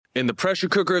In the pressure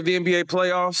cooker of the NBA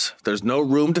playoffs, there's no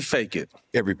room to fake it.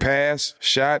 Every pass,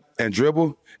 shot, and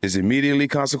dribble is immediately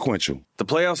consequential. The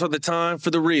playoffs are the time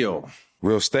for the real.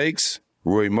 Real stakes,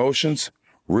 real emotions,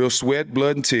 real sweat,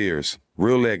 blood, and tears,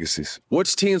 real legacies.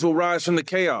 Which teams will rise from the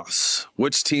chaos?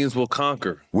 Which teams will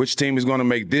conquer? Which team is going to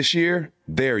make this year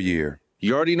their year?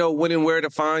 You already know when and where to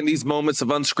find these moments of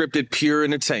unscripted, pure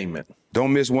entertainment.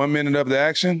 Don't miss 1 minute of the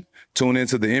action. Tune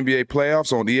into the NBA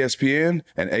playoffs on ESPN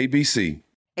and ABC.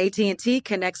 AT&T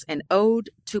connects an ode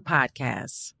to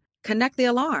podcasts. Connect the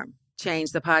alarm.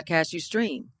 Change the podcast you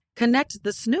stream. Connect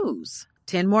the snooze.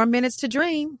 10 more minutes to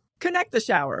dream. Connect the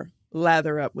shower.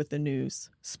 Lather up with the news.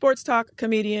 Sports talk,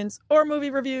 comedians, or movie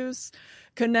reviews.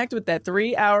 Connect with that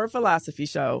 3-hour philosophy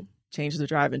show. Change the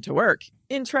drive into work.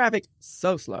 In traffic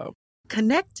so slow.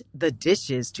 Connect the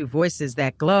dishes to voices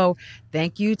that glow.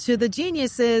 Thank you to the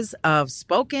geniuses of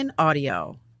spoken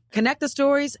audio. Connect the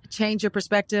stories, change your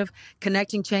perspective.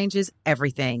 Connecting changes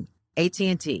everything.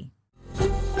 AT&T.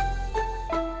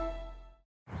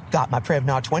 Got my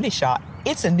Prevnar 20 shot.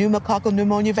 It's a pneumococcal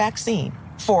pneumonia vaccine.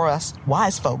 For us,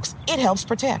 wise folks, it helps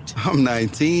protect. I'm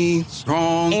 19,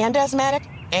 strong. And asthmatic,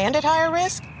 and at higher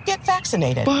risk. Get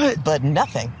vaccinated. But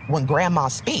nothing when grandma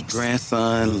speaks.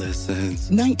 Grandson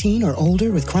listens. 19 or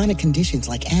older with chronic conditions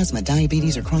like asthma,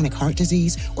 diabetes, or chronic heart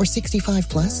disease, or 65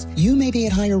 plus, you may be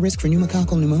at higher risk for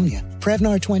pneumococcal pneumonia.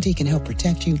 Prevnar 20 can help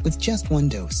protect you with just 1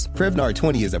 dose. Prevnar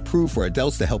 20 is approved for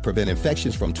adults to help prevent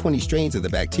infections from 20 strains of the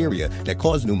bacteria that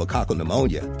cause pneumococcal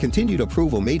pneumonia. Continued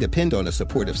approval may depend on a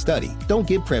supportive study. Don't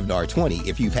give Prevnar 20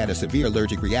 if you've had a severe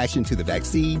allergic reaction to the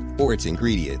vaccine or its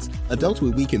ingredients. Adults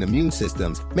with weakened immune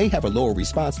systems may have a lower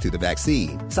response to the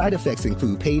vaccine. Side effects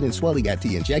include pain and swelling at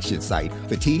the injection site,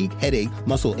 fatigue, headache,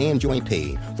 muscle, and joint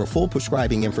pain. For full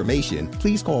prescribing information,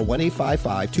 please call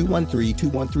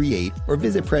 1-855-213-2138 or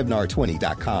visit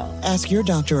Prevnar20.com. Ask your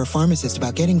doctor or pharmacist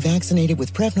about getting vaccinated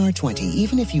with Prevnar 20,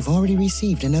 even if you've already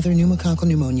received another pneumococcal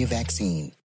pneumonia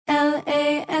vaccine.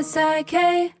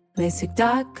 LASIK,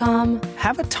 LASIK.com.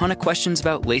 Have a ton of questions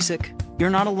about LASIK? You're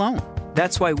not alone.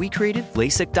 That's why we created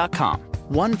LASIK.com.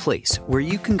 One place where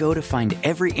you can go to find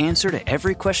every answer to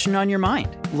every question on your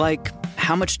mind. Like,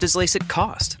 how much does LASIK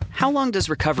cost? How long does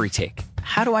recovery take?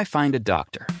 How do I find a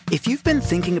doctor? If you've been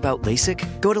thinking about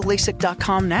LASIK, go to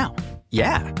LASIK.com now.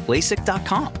 Yeah,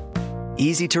 LASIK.com.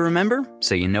 Easy to remember,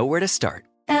 so you know where to start.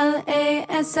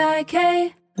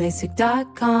 LASIK,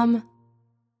 LASIK.com.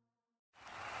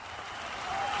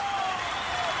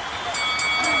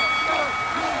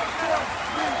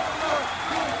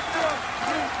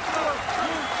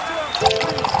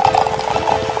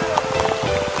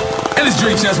 And it's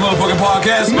Drink Champs motherfucking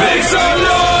podcast. Make some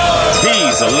noise!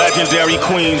 He's a legendary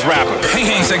Queens rapper.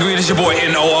 Hey, Sangria, this your boy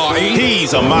N.O.R.E.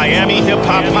 He's a Miami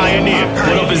hip-hop pioneer.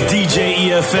 What up, is DJ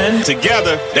EFN?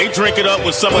 Together, they drink it up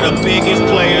with some of the biggest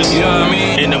players, you know what I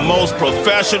mean? In the most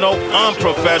professional,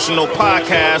 unprofessional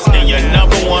podcast, and your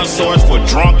 #1 source for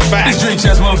drunk facts. It's Drink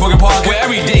Champs motherfucking podcast, where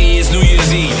every day is New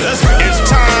Year's Eve. Let's go. It's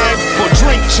time for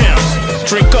Drink Champs.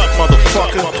 Drink up,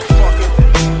 motherfucker.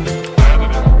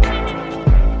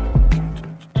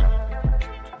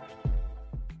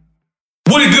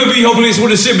 What it good be? Hopefully it's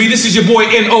what it should be. This is your boy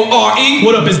N.O.R.E.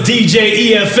 What up, is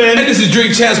DJ EFN? And this is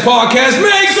Drink Champs Podcast.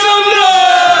 Make some noise!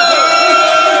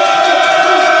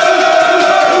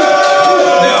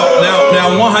 Now,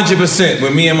 100%,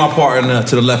 when me and my partner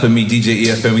to the left of me, DJ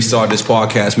EFN, we started this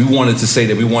podcast, we wanted to say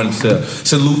that we wanted to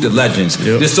salute the legends.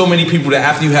 Yep. There's so many people that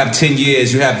after you have 10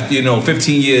 years, you have,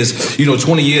 15 years,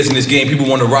 20 years in this game, people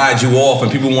want to ride you off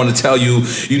and people want to tell you,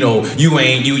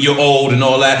 you're old and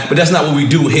all that. But that's not what we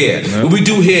do here. Yep. What we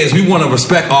do here is we want to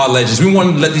respect our legends. We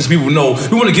want to let these people know,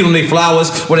 we want to give them their flowers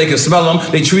where they can smell them,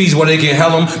 their trees where they can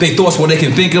hell them, their thoughts where they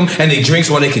can think them, and their drinks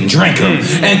where they can drink them.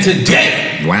 And today,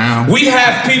 we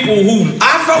have people who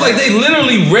I felt like they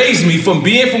literally raised me from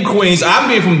being from Queens. I'm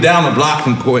being from down the block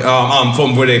from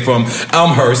where they from,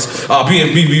 Elmhurst,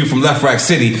 being from Left Rack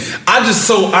City. I just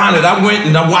so honored. I went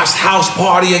and I watched House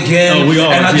Party again,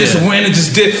 I just went and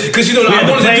just did because I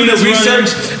wanted to do the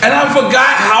research and I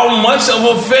forgot how much of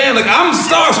a fan. Like I'm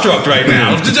starstruck right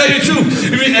now, to tell you the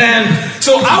truth. And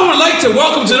so I would like to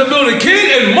welcome to the building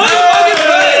Kid and Mike.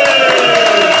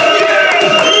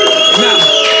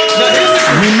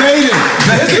 We made it.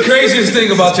 Now, here's the craziest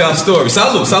thing about y'all story.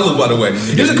 Salute, by the way.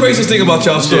 Here's the craziest thing about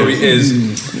y'all story is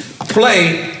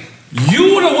Play.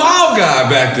 You were the wild guy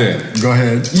back then. Go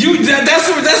ahead. That's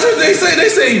what they say. They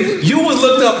say you was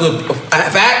looked up with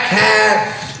Fat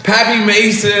Cat, Pappy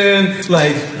Mason,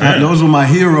 those were my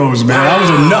heroes, man. I was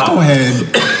a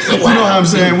knucklehead. You know what I'm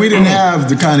saying? We didn't have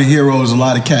the kind of heroes a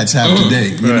lot of cats have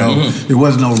today. There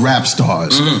was no rap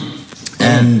stars.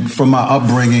 And from my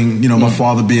upbringing, you know, my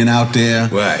father being out there,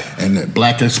 and the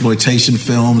black exploitation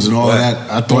films and all that,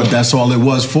 I thought that's all it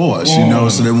was for us, you know.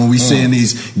 So that when we seeing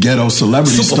these ghetto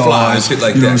celebrity stars, shit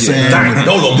like you know that, what I'm saying,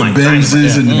 with the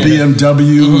Benzes and the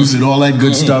BMWs and all that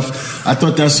good stuff, I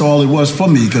thought that's all it was for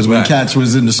me. Because when cats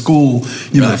was in the school,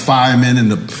 you know, the firemen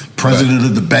and the president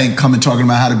of the bank coming talking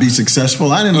about how to be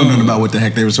successful, I didn't know nothing about what the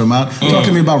heck they were talking about. Talking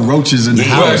to me about roaches in the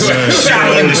house.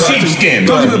 Shadow in the sheepskin.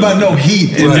 Talking to me about no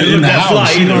heat in the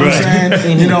house. You know what I'm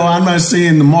saying? You know, I'm not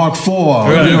seeing the Mark IV,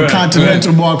 you know,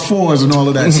 Continental Mark IVs and all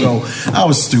of that. So I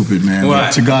was stupid, man.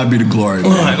 But to God be the glory.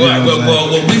 Man.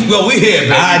 Well, we here,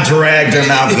 baby. I dragged him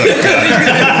out the cut.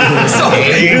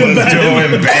 He was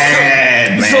doing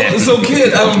bad, man. So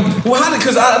kid, well, how did?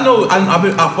 Because I know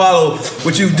I follow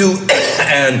what you do,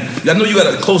 and I know you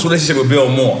got a close relationship with Bill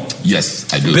Moore.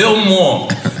 Yes, I do. Bill Moore,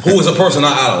 who is a person I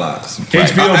idolize.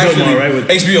 HBO Bill Moore, right?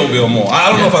 HBO Bill Moore. I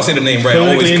don't know if I say the name right.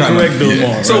 Politically incorrect Bill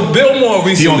Moore. So Bill Moore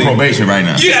recently. He on probation right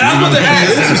now. Yeah, I was about to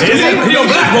ask. He on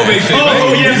black probation.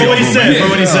 Oh, yeah, for what he said. For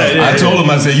what he said. I told him,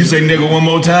 I said, you say nigga one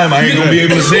more time, I ain't gonna be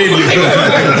able to save you.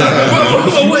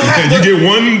 You get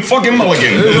one fucking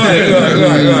mulligan.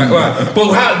 Right.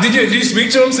 But how did you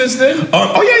speak to him since then?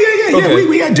 Oh yeah. Okay.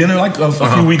 We had dinner like a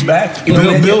few weeks back.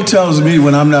 Bill tells me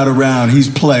when I'm not around, he's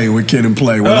play with Kid and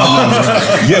Play. When I'm not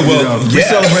around. Yeah, well, we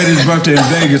celebrated his birthday in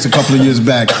Vegas a couple of years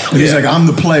back, and he's like, "I'm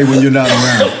the play when you're not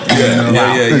around."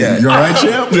 Yeah. You all right,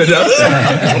 champ?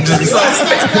 I'm just excited.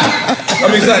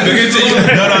 I'm excited.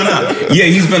 Continue. No. Yeah,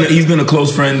 he's been a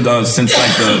close friend since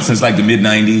like the mid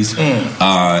 '90s,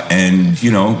 and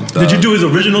you know. Did you do his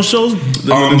original shows?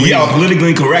 Yeah, Politically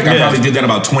Incorrect. I probably did that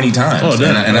about 20 times,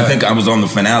 and I think I was on the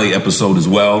finale episode as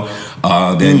well.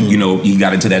 Then you know he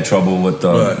got into that trouble with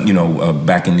you know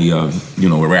back in the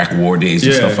Iraq War days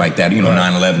and stuff like that. You know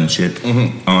 9/11 shit.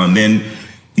 Then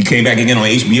he came back again on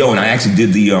HBO, and I actually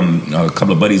did the a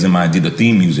couple of buddies of mine did the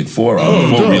theme music for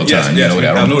Real Time. Yes, I knew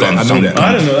that. I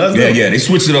didn't know that. Yeah. They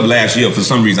switched it up last year for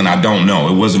some reason. I don't know.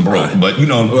 It wasn't broke, but you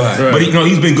know, but you know,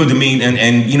 he's been good to me,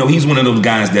 and you know, he's one of those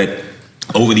guys that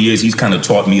over the years he's kind of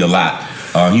taught me a lot.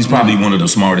 He's probably one of the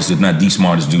smartest, if not the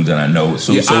smartest dude that I know.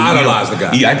 So I idolize the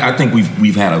guy. Yeah, I think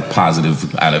we've had a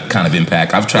positive kind of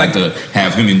impact. I've tried to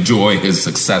have him enjoy his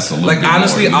success a little bit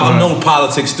honestly, more. I'll know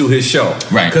politics through his show.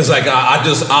 Right. Because like I'll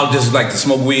just like to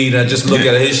smoke weed and I just look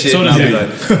at his shit. So and I'll be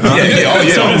like,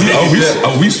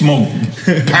 we smoke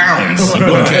pounds.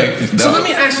 Okay. So let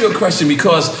me ask you a question,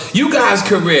 because you guys'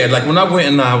 career, like when I went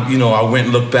and I went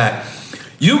and looked back,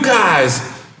 you guys.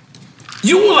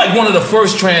 You were like one of the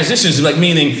first transitions, like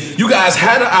meaning you guys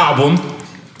had an album,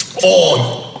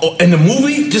 or in the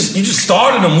movie. You just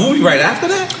started a movie right after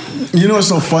that. You know what's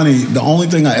so funny? The only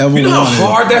thing I ever wanted. You know how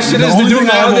hard that shit is to do nowadays? The only thing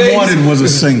I ever wanted was a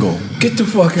single. Get the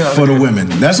fuck out for the women.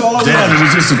 That's all I wanted. It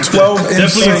was just a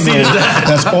 12-inch single.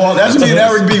 That's all. That's me and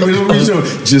Eric B.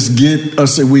 Just get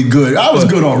us. We good. I was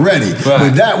good already,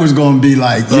 but that was going to be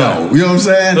like, yo, you know what I'm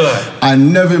saying? I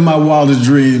never in my wildest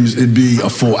dreams it'd be a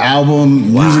full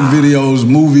album, music videos,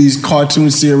 movies, cartoon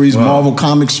series, Marvel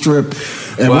comic strip.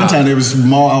 At one time there was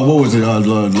what was it?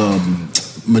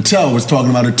 Mattel was talking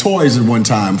about her toys at one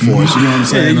time for us. You know what I'm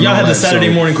saying? Y'all had the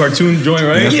Saturday morning cartoon joint,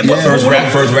 right? Yeah, but first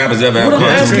rappers ever had. What I'm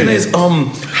asking is, how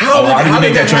did you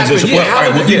make that transition?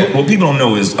 What people don't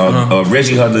know is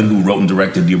Reggie Hudlin, who wrote and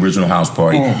directed the original House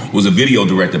Party, was a video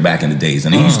director back in the days,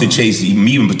 and he used to chase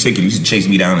me in particular. He used to chase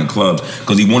me down in clubs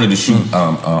because he wanted to shoot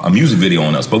a music video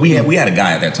on us. But we had a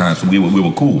guy at that time, so we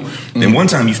were cool. Then one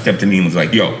time he stepped to me and was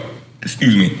like, "Yo,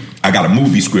 excuse me, I got a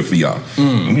movie script for y'all."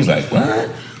 And he was like, "What?"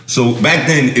 So back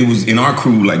then, it was in our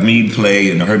crew, like me, Play,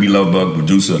 and the Herbie Lovebug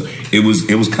producer. It was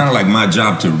kind of like my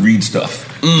job to read stuff.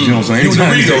 You know what I'm saying?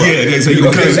 Because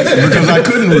I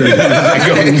couldn't read.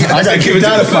 I got kicked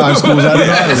out of 5 schools. I didn't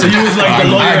know how to read. So you was like the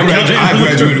lawyer. I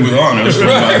graduated with honors from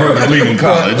Herbert Lehman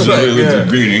College, with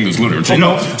degree in English literature.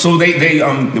 So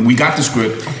we got the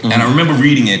script, and I remember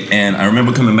reading it, and I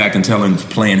remember coming back and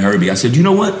playing Herbie. I said, you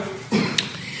know what?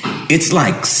 It's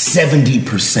like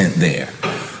 70% there.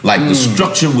 Like the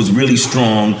structure was really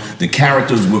strong, the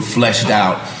characters were fleshed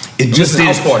out. It just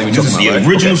House Party. We just the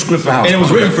original script for House Party. And it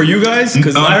was written for you guys?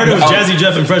 Because I heard it was Jazzy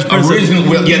Jeff and Fresh Prince.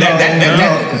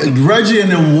 Reggie and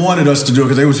them wanted us to do it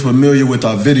because they was familiar with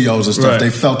our videos and stuff. Right.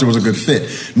 They felt it was a good fit.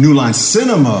 New Line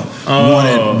Cinema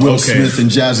wanted Will Smith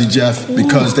and Jazzy Jeff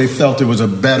because they felt it was a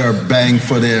better bang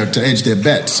for to edge their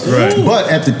bets. Right. But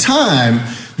at the time,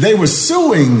 they were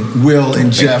suing Will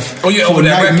and Jeff Oh, yeah, for over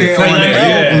that Nightmare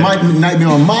record. on Nightmare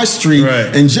on My Street.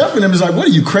 Right. And Jeff and them is like, what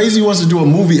are you, crazy? You wants to do a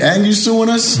movie and you suing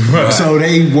us? Right. So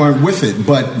they weren't with it.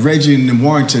 But Reggie and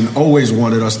Warrington always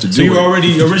wanted us to do it. So you were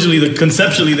already, originally,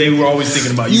 conceptually, they were always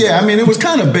thinking about you. Yeah, I mean, it was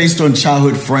kind of based on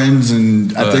childhood friends,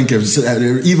 and I think it was,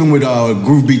 even with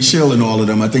Groove Be Chill and all of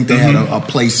them, I think they had a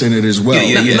place in it as well.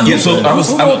 Yeah. So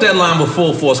who wrote that line before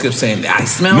Full Force kept saying, I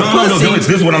smell pussy? No, this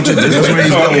is what I'm saying. This is where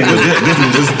he's going.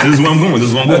 This is where I'm going. This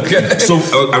is where I'm going. Okay. So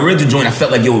I read the joint. I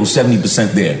felt like it was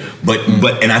 70% there, but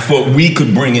and I thought we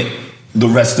could bring it the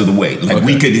rest of the way. Like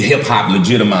we could hip hop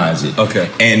legitimize it. Okay.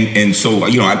 And so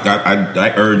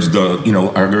I urged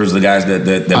the guys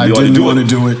that I we ought to didn't do want it. to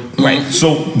do it. Right.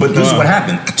 So, but this is what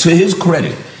happened. To his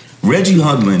credit, Reggie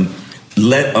Hudlin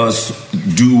let us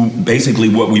do basically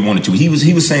what we wanted to. He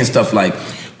was saying stuff like,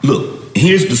 look,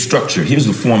 here's the structure, here's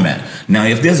the format. Now,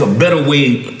 if there's a better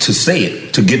way to say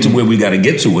it, to get to where we got to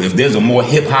get to, if there's a more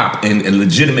hip-hop and a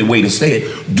legitimate way to say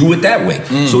it, do it that way.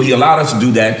 So he allowed us to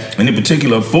do that, and in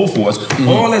particular, Full Force,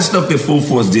 all that stuff that Full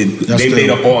Force did, they made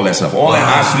up all that stuff. All that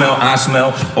I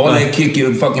smell, all that kick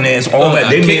your fucking ass, all that,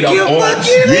 they made up all that.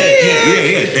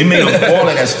 Yeah. They made up all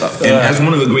of that stuff. And that's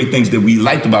one of the great things that we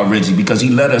liked about Reggie, because he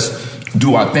let us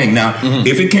do our thing. Now,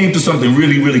 if it came to something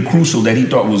really, really crucial that he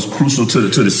thought was crucial to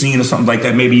the scene or something like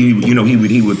that, maybe he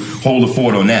would hold the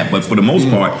fort on that. But for the most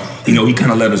part, he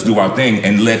kind of let us do our thing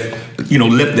and let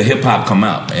the hip hop come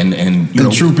out. And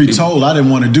truth be told, I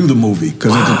didn't want to do the movie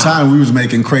because at the time we was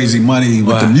making crazy money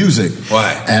with the music.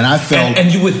 Right. And I felt,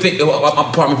 and you would think,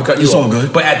 pardon me for cutting you It's all off,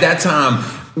 good. but at that time,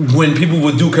 when people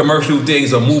would do commercial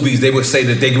things or movies, they would say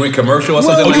that they went commercial or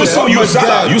something. you were sell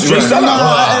out. You straight sell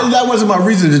out. That wasn't my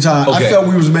reason at the time. Okay. I felt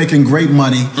we was making great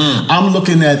money. I'm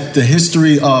looking at the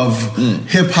history of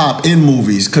hip hop in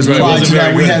movies because prior to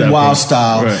that we had Wild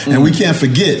Style, and we can't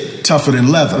forget Tougher Than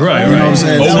Leather. Right, you know what I'm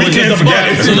saying? Oh, we can't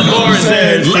forget. So the bar is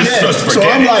there. So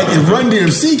I'm like, if Run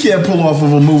DMC can't pull off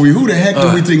of a movie, who the heck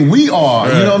do we think we are?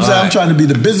 You know what I'm saying? I'm trying to be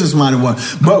the business-minded one.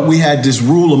 But we had this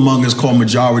rule among us called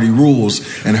majority rules,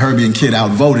 and Herbie and Kid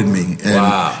outvoted me.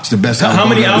 And it's the best album. How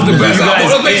many albums the best you guys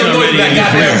album. Let's make some noise for that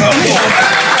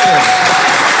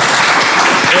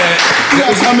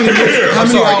How many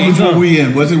albums were we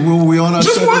in? Were we on our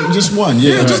Just one. Just one,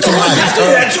 yeah. Just two albums.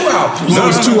 No, it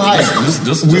was too high.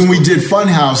 When we did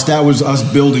Funhouse, that was us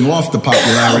building off the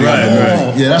popularity of the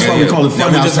movie. Yeah, that's why we call it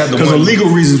Funhouse. Because of legal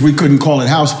reasons, we couldn't call it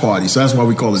House Party, so that's why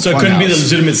we call it Funhouse. So it couldn't be the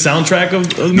legitimate soundtrack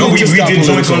of No, we did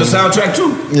joints on the soundtrack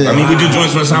too. Yeah. I mean, we did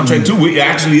joints on the soundtrack too. We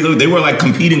actually, they were like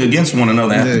competing against one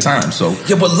another at the time. So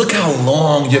yeah, but look how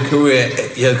long your career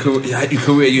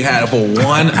you had for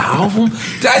one album.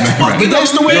 That's fucking.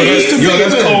 That's the way it used to be.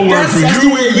 That's code word for That's you.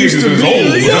 the way it used to be.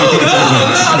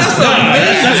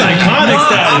 That's iconic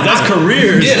status. That's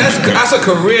careers. Yeah, that's a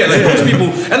career. Like most people,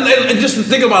 and just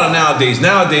think about it nowadays.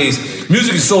 Nowadays,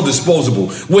 music is so disposable.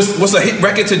 What's a hit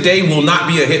record today will not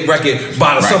be a hit record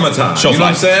by the summertime. Shelf you know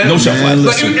life. what I'm saying? No shelf life.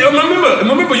 Like,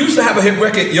 remember, you used to have a hit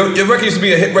record. Your record used to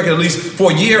be a hit record at least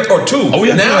for a year or two. Oh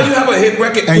yeah. Now you have a hit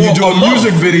record and for you do a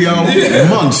music video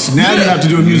months. Now you have to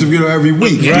do a music video every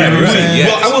week. Right.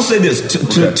 Well, I will say this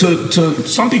to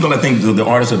some people. I think the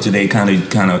artists of today kind of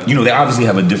they obviously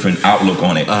have a different outlook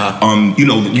on it. You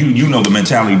know the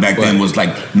mentality back then was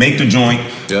like make the joint,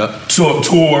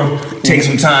 tour, take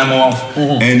some time off,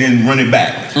 and then run it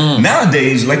back.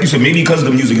 Nowadays, like you said, maybe because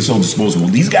the music is so disposable,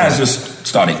 these guys just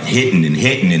started hitting and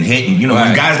hitting and hitting. You know,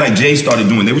 when guys like Jay started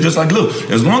doing, they were just like, look,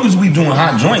 as long as we doing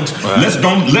hot joints, let's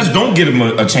don't give them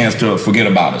a chance to forget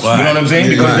about us. You know what I'm saying?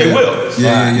 Because they will.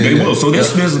 They will. So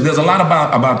there's a lot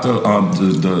about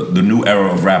the new era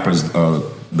of rappers.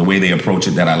 The way they approach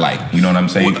it that I like. You know what I'm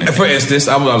saying? Well, for instance,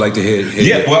 I would like to hear.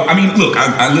 Yeah, well, I mean, look,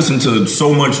 I listen to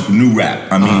so much new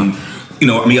rap. I mean,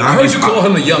 I heard you call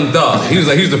him the Young Dog. He was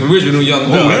the original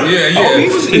Young Dog. Yeah. Oh, he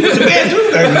was a bad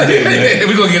dude back in the day, man.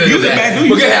 We're gonna get into that.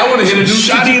 Okay, I want to hear the new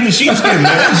Shotty in the sheepskin,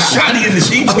 man. Shotty in the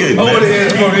sheepskin. I want to hear.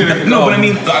 No, but I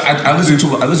mean, I listen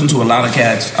to a lot of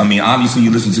cats. I mean, obviously,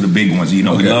 you listen to the big ones. You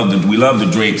know, we love the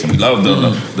Drakes, and we love the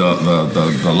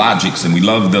Logics, and we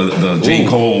love the J.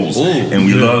 Coles, and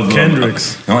we love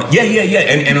Kendricks. And a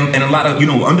lot of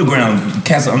underground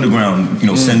cats. Underground,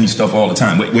 send me stuff all the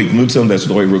time. Wait, let me tell them that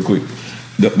story real quick.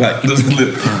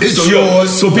 It's so, yours.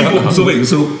 So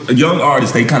young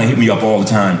artists, they kind of hit me up all the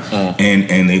time,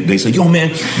 and they say, "Yo, man,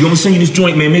 you want to sing in this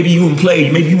joint, man? Maybe you can play.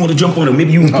 Maybe you want to jump on it.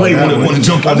 Maybe you can play. Want to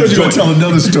jump on this joint." I thought you were tell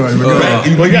another story. Well,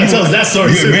 you gotta tell us that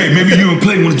story. Yeah, man, maybe you can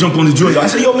play. Want to jump on this joint? I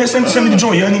say, "Yo, man, send me the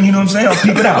joint. You know what I'm saying? I'll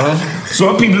peep it out." So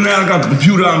I peeped it out. I got the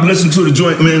computer. I'm listening to the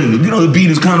joint, man. And the beat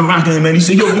is kind of rocking, man. He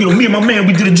said, "Yo, me and my man,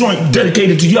 we did a joint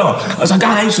dedicated to y'all." I was like, "All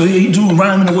right, so you do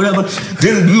rhyming or whatever."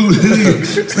 Then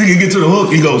this nigga get to the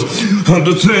hook. He goes,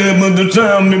 "Understand,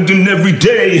 every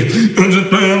day.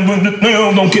 Understand,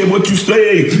 don't care what you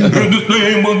say.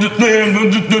 Understand,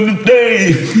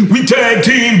 day. We tag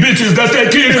team bitches. That's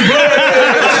that Kid and Play.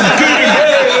 Kid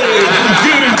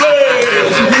and Play.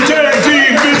 We tag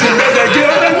team bitches. That's that Kid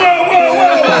and Play. Whoa.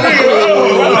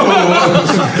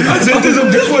 I said,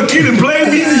 this what Kid and Play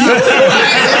means?"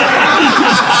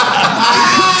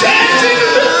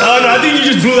 I think you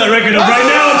just blew that record up right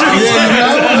now.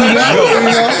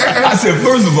 I said,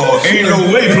 first of all, ain't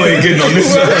no way Play getting on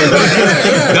this side.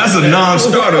 That's a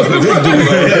non-starter for this dude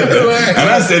right here. And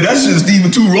I said, that's just even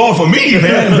too raw for me,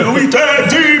 man. We tag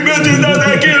team bitches, that's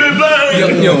that Kid and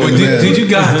Play. Yo, but do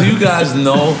you guys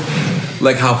know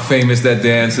like how famous that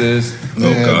dance is?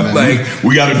 Okay. Like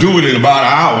we got to do it in about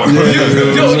an hour.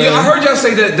 Yo, I heard y'all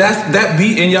say that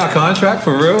beat in y'all contract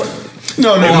for real.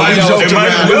 No, it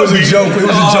was a joke.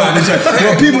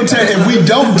 Well, people tell if we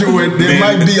don't do it, there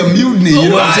might be a mutiny. You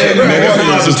know what I'm saying? Man,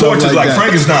 come out the torches like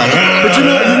Frankenstein. But you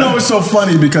know, it's so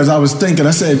funny because I was thinking,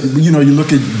 I said, you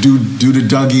look at Do the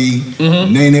Dougie,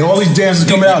 Nene, all these dances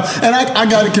coming out, and I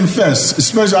got to confess,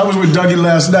 especially I was with Dougie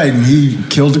last night, and he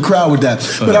killed the crowd with that.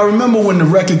 But I remember when the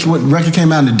record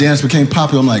came out and the dance became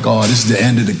popular, I'm like, oh, this is the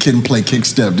end of the Kid and Play kick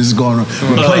step. This is going to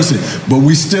replace it. But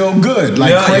we still good,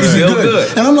 like crazy good.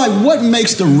 And I'm like, what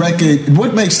makes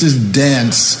this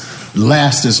dance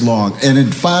last this long? And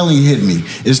it finally hit me.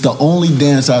 It's the only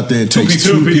dance out there that takes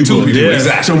two people. Yeah.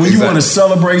 Exactly. So when you want to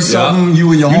celebrate something,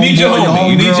 you and your homie, you need your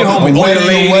homie, or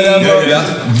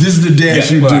whatever. This is the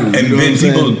dance you do. And then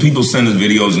people send us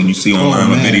videos, and you see online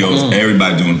with videos,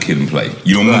 everybody doing Kid and Play.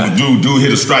 You don't want to do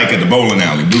hit a strike at the bowling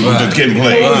alley. Do the Kid and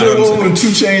Play. When 2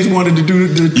 Chainz wanted to do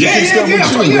the kick step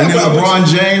with you, and then LeBron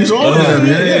James, all of them.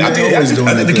 I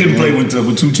think the Kid and Play with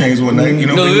 2 Chainz one night. You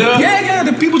know,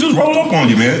 the people just roll up on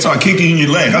you, man. It's like kicking in your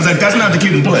leg. I was like, that's not the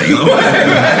Kid and Play.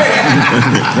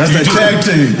 That's the tag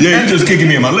team. Yeah, you're just kicking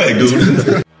me in my leg,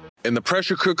 dude. In the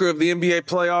pressure cooker of the NBA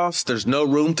playoffs, there's no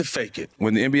room to fake it.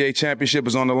 When the NBA championship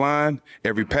is on the line,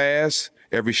 every pass,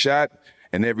 every shot,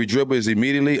 and every dribble is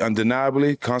immediately,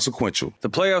 undeniably consequential. The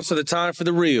playoffs are the time for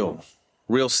the real.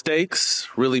 Real stakes,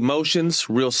 real emotions,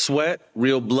 real sweat,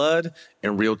 real blood,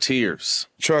 and real tears.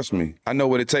 Trust me, I know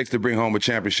what it takes to bring home a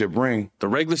championship ring. The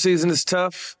regular season is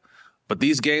tough, but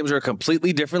these games are a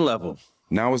completely different level.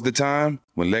 Now is the time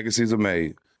when legacies are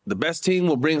made. The best team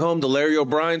will bring home the Larry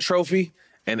O'Brien Trophy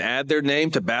and add their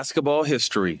name to basketball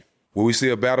history. Will we see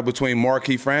a battle between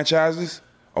marquee franchises,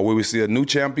 or will we see a new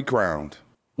champion crowned?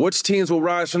 Which teams will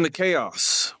rise from the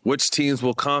chaos? Which teams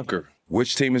will conquer?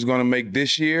 Which team is going to make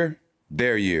this year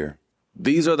their year?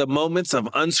 These are the moments of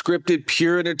unscripted,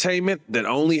 pure entertainment that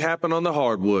only happen on the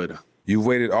hardwood. You've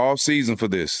waited all season for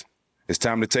this. It's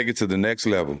time to take it to the next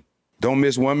level. Don't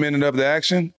miss 1 minute of the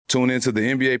action. Tune into the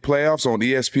NBA playoffs on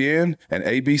ESPN and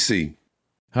ABC.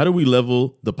 How do we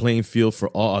level the playing field for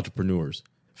all entrepreneurs?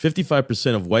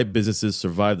 55% of white businesses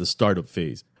survive the startup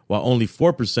phase, while only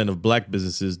 4% of black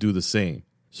businesses do the same.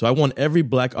 So I want every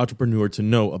black entrepreneur to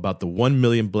know about the 1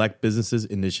 Million Black Businesses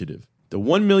Initiative. The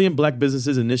 1 Million Black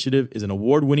Businesses Initiative is an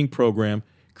award-winning program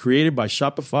created by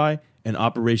Shopify and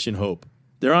Operation Hope.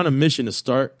 They're on a mission to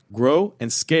start, grow,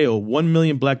 and scale 1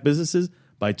 million black businesses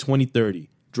by 2030,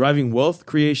 driving wealth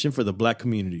creation for the black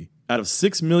community. Out of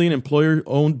 6 million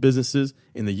employer-owned businesses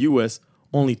in the U.S.,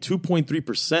 only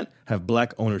 2.3% have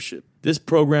black ownership. This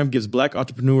program gives black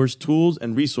entrepreneurs tools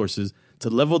and resources to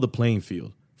level the playing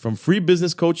field, from free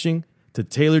business coaching to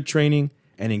tailored training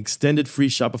and an extended free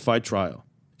Shopify trial.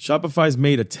 Shopify's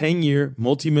made a 10-year,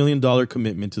 multi-million-dollar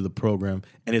commitment to the program,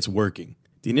 and it's working.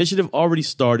 The initiative already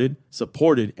started,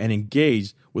 supported, and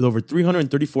engaged with over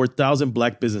 334,000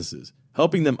 black businesses,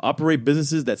 helping them operate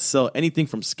businesses that sell anything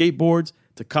from skateboards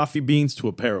to coffee beans to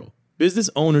apparel. Business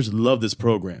owners love this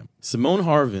program. Simone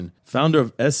Harvin, founder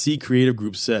of SC Creative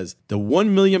Group, says, "The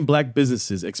 1 million black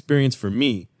businesses experience for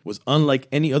me was unlike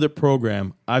any other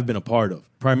program I've been a part of,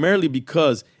 primarily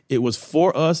because it was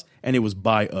for us and it was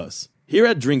by us." Here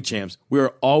at Drink Champs, we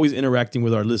are always interacting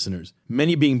with our listeners,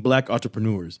 many being black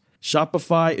entrepreneurs.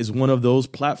 Shopify is one of those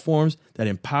platforms that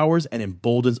empowers and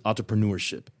emboldens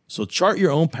entrepreneurship. So chart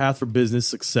your own path for business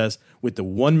success with the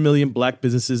 1 Million Black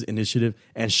Businesses Initiative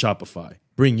and Shopify.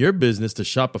 Bring your business to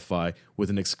Shopify with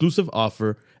an exclusive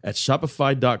offer at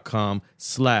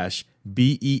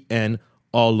shopify.com/BEN,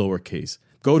 all lowercase.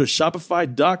 Go to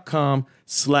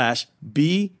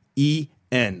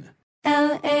shopify.com/BEN.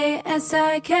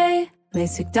 LASIK,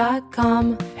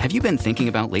 LASIK.com. Have you been thinking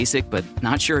about LASIK but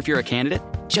not sure if you're a candidate?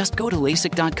 Just go to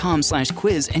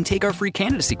LASIK.com/quiz and take our free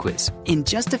candidacy quiz. In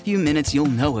just a few minutes, you'll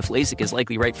know if LASIK is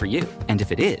likely right for you. And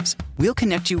if it is, we'll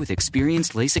connect you with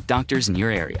experienced LASIK doctors in your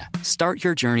area. Start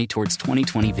your journey towards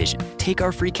 20/20 vision. Take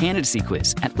our free candidacy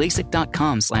quiz at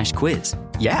LASIK.com/quiz.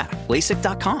 Yeah,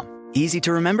 LASIK.com. Easy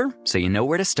to remember, so you know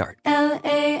where to start.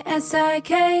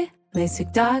 LASIK,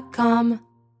 LASIK.com.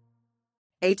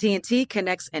 AT&T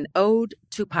connects an ode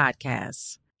to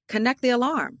podcasts. Connect the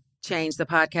alarm. Change the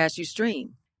podcast you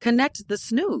stream. Connect the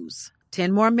snooze.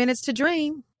 10 more minutes to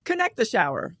dream. Connect the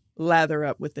shower. Lather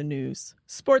up with the news.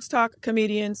 Sports talk,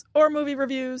 comedians, or movie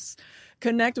reviews.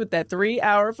 Connect with that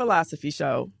 3-hour philosophy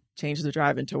show. Change the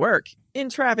drive into work in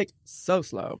traffic so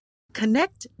slow.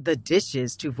 Connect the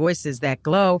dishes to voices that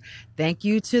glow. Thank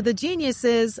you to the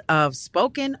geniuses of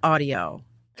spoken audio.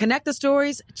 Connect the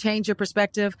stories, change your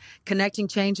perspective. Connecting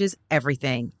changes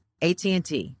everything.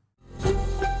 AT&T.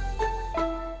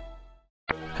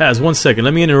 Haz, 1 second.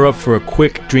 Let me interrupt for a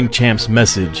quick Drink Champs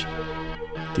message.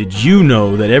 Did you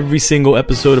know that every single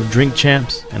episode of Drink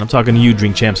Champs, and I'm talking to you,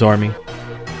 Drink Champs Army,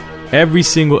 every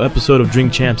single episode of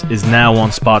Drink Champs is now on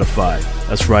Spotify.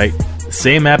 That's right. The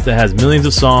same app that has millions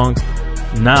of songs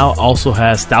now also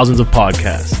has thousands of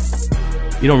podcasts.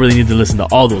 You don't really need to listen to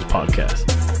all those podcasts,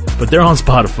 but they're on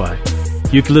Spotify.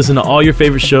 You can listen to all your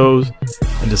favorite shows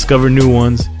and discover new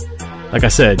ones. Like I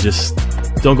said, just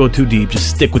don't go too deep. Just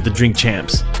stick with the Drink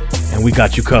Champs, and we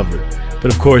got you covered.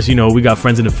 But of course, you know, we got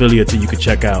friends and affiliates that you can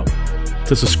check out.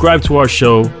 To subscribe to our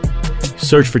show,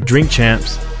 search for Drink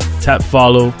Champs, tap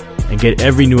follow, and get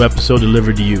every new episode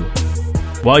delivered to you.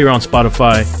 While you're on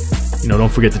Spotify, you know,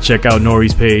 don't forget to check out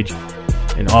Nori's page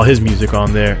and all his music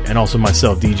on there, and also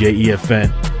myself, DJ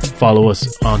EFN. Follow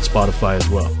us on Spotify as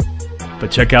well.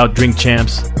 But check out Drink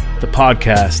Champs, the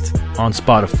podcast, on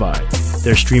Spotify.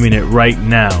 They're streaming it right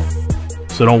now.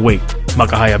 So don't wait.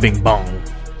 Makahaya Bing Bong.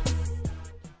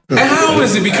 And how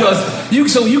is it? Because you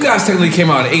guys technically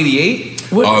came out in '88.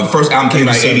 The first album came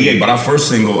out in '88, but our first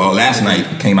single, Last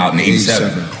Night, came out in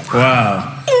 '87. Wow.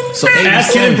 So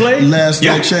Ask Can Play? Last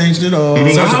Night changed it all.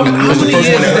 So how many years is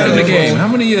that in the game? How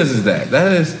many years is that?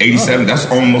 That is 87. That's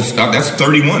almost, that's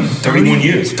 31. 31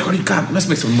 years. 30, God, let's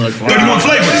make some noise. 31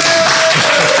 flavors.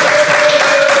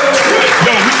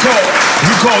 Yo,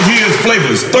 we call years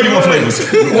flavors. 31 flavors.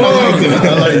 And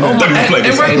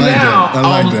right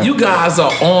now, you guys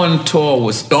are on tour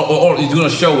with, or you're doing a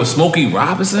show with Smokey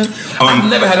Robinson. I've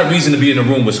never had a reason to be in a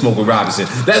room with Smokey Robinson.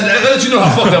 That lets you know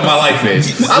how fucked up my life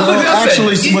is.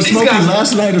 Actually, was Smokey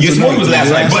last night or tonight? Yeah, Smokey was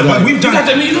last night. But we've done.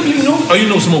 You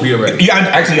know Smokey already?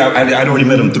 Yeah, I'd already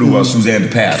met him through Suzanne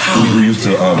DePass. We used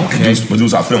to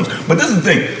produce our films. But this is the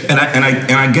thing, and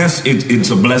I guess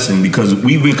it's a blessing because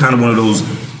we're kind of one of those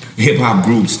hip hop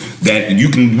groups that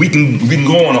we can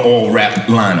go on an all rap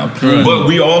lineup, but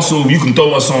we also, you can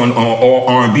throw us on all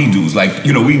R&B dudes. Like,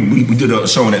 you know, we did a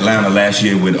show in Atlanta last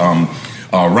year with Ron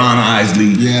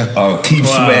Isley, Keith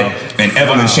Sweat, and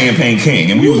Evelyn Champagne King,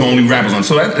 and we was the only rappers on.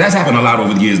 So that's happened a lot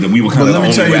over the years that we were kind of the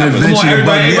only rappers. Come on,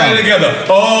 everybody together.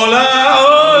 Hola,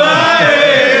 hola,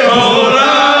 hey, hola,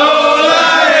 hola,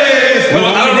 hey. I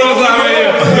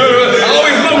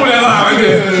always know that line right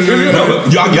there.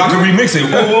 Y'all can remix it.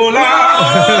 Hola,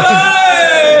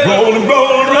 roll,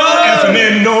 F and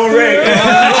then no Ray.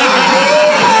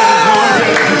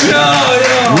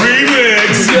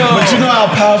 Remix. But you know how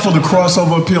powerful the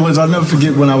crossover appeal is? I'll never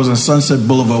forget when I was in Sunset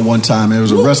Boulevard one time. There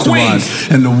was a restaurant,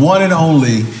 and the one and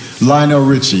only Lionel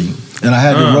Richie. And I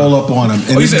had to roll up on him.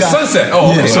 And you said Sunset?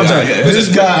 Oh, okay. Yeah, Sunset. This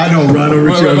guy, I know Lionel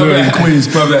Richie, I live in Queens.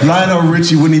 Lionel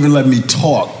Richie wouldn't even let me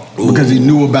talk because he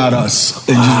knew about us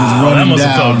and just was running that must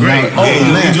have down. felt great. Oh,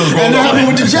 man. And that happened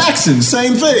with the Jacksons.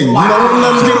 Same thing. Wow. You know, wouldn't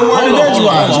let us get a word in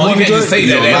edgewise. You can't just say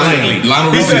that.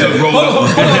 Lionel Richie just rolled up.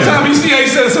 Hold on, Tom. You see how he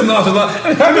said something else?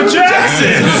 The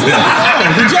Jacksons.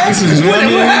 The Jacksons. What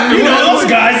happened? You know those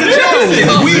guys, the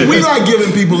Jacksons. We like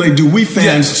giving people they do. We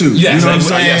fans too. Yes, you know what I'm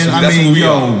saying? Yes, I mean,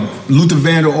 Luther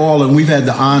Vandross, and we've had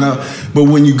the honor. But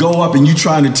when you go up and you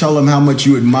trying to tell them how much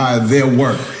you admire their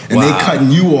work, and they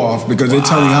cutting you off because they're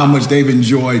telling you how much they've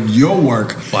enjoyed your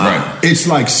work, it's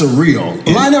like surreal.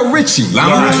 Lionel Richie.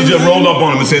 Lionel Richie just rolled up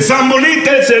on him and said,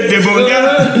 "Sambolita se te voy a."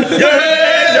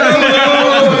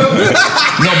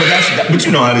 but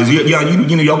you know how it is.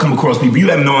 Y'all come across people. You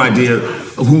have no idea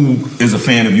who is a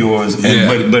fan of yours.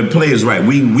 But Play is right.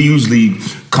 We usually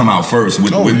come out first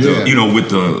with the.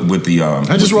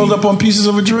 I just rolled up on Pieces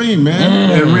of a Dream,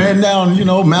 man, and ran down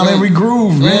Mount Henry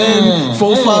Groove, man,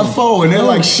 454, and they're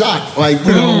like shocked,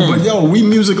 But we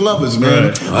music lovers, man.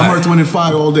 Right. I'm Earth, Wind and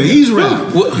Fire all day. He's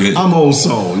rap. I'm old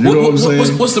soul. You know what I'm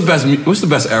saying? What's the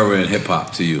best era in hip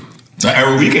hop to you? The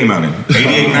era we came out in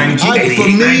 88,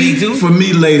 92, 92. For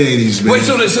me, late 80s, man. Wait,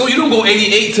 so you don't go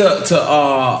 88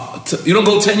 to you don't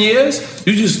go 10 years?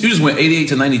 You just went 88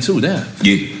 to 92 then.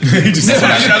 Yeah. I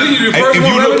think you're the first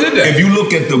one who ever did that. If you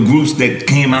look at the groups that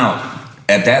came out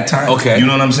at that time, okay, you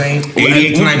know what I'm saying?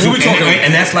 88 to 92,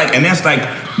 and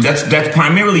that's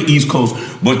primarily East Coast.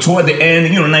 But toward the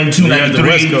end, 92,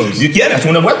 93, that's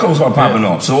when the West Coast started popping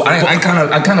off. So I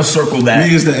kind of circle that.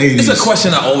 Me is the 80s. It's a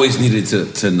question I always needed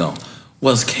to know.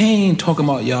 Was Kane talking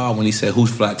about y'all when he said who's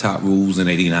Flat Top Rules in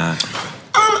 '89?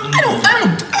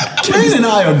 Kane and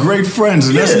I are great friends,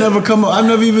 and that's never come up. I've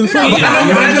never even thought about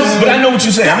it. But I know what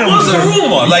you're saying. That was a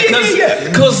rumor.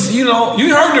 Because, you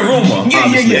heard the rumor. Yeah.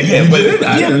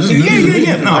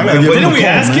 No, man. Didn't we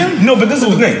ask him? No, but this is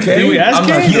the thing. Did we ask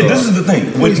him? Yeah, this is the thing.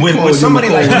 When somebody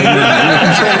like Kane...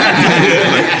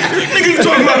 Nigga, you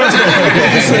talking about us?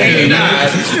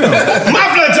 My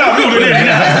Flat Top Rule in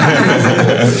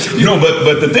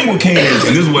but the thing with Kane is,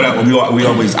 and this is what I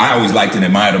always liked and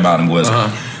admired about him was...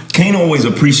 Kane always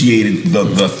appreciated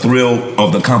the thrill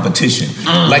of the competition.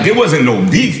 Like, it wasn't no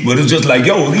beef, but it's just like,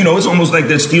 it's almost like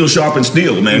that steel sharpens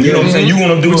steel, man. You know what I'm saying? You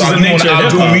want to do, you want to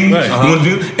outdo me. Right. You want to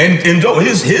do, and Joe,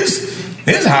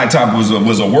 his High Top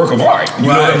was a work of art. You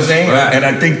know what I'm saying? Right. And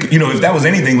I think, if that was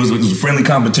anything, it was a friendly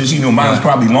competition. Mine was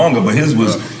probably longer, but his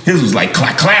was like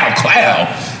cloud.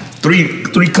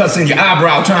 Three cuts in your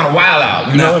eyebrow trying to wild out.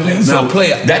 You know what I mean? So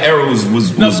that era was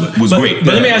great.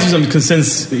 But let me ask you something, because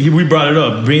since we brought it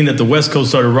up, being that the West Coast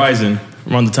started rising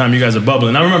around the time you guys are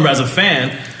bubbling. I remember as a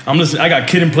fan, I'm listening. I got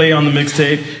Kid and Play on the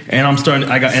mixtape, and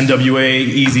I got NWA,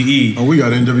 Eazy-E. Oh, we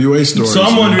got NWA stories. So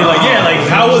I'm wondering,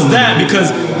 how was that? Because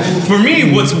for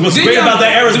me, what's great about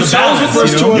that era is the balance.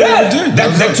 First tour they did.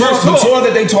 That tour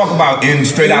that they talk about in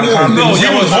Straight Outta Compton. No, he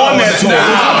was on that tour.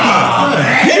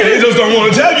 Yeah, they just don't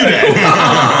want to tell you that.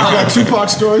 I got Tupac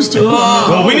stories too.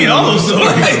 Well, we need all those stories.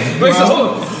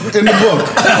 In the book.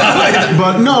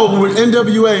 But no, with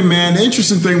NWA, man, the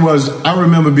interesting thing was I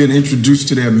remember being introduced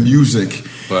to their music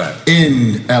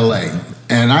in LA.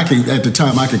 And at the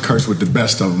time I could curse with the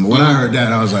best of them. When I heard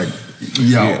that, I was like,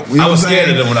 yo. I was scared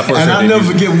of them when I first heard And I'll never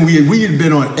forget when we had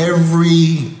been on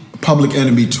every Public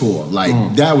Enemy tour.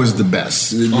 That was the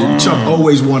best. Chuck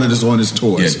always wanted us on his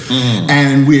tours. Yeah.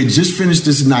 And we had just finished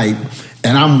this night,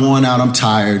 and I'm worn out, I'm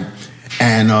tired.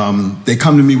 And they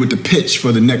come to me with the pitch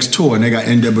for the next tour, and they got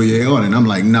NWA on it. And I'm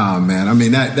like, nah, man. I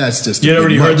mean, that's just. You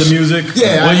already heard the music?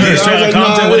 Yeah. When you heard Straight Outta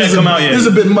Compton, when that come out yet? This is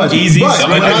a bit much. Easy.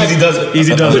 Easy does it.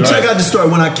 Easy does it. But check out the story.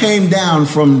 When I came down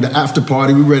from the after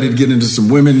party, we ready to get into some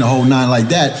women, the whole nine like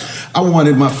that. I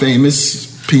wanted my famous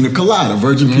pina colada,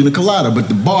 virgin pina colada, but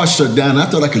the bar shut down. And I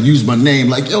thought I could use my name.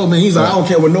 Like, yo, man, he's like, I don't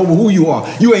care what Nova who you are.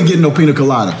 You ain't getting no pina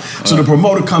colada. So the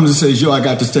promoter comes and says, yo, I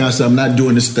got this thing. I said, I'm not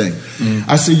doing this thing.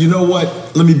 I said, you know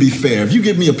what? Let me be fair. If you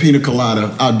give me a pina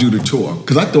colada, I'll do the tour.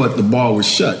 Because I thought the bar was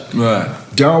shut. Right.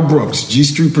 Daryl Brooks, G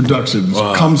Street Productions,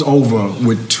 comes over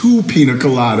with 2 pina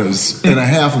coladas and a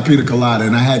half a pina colada,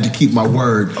 and I had to keep my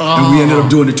word. And we ended up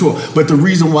doing the tour. But the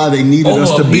reason why they needed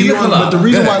us to be on,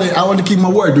 I wanted to keep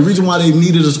my word. The reason why they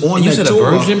needed us on that tour. You said a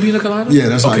virgin pina colada? Yeah,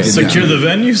 that's how I get Secure down. the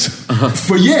venues?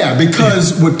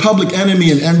 Because with Public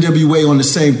Enemy and NWA on the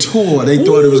same tour, they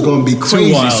thought it was going to be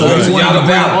crazy. So they wanted to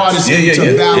bring artists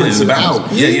to balance it out.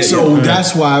 So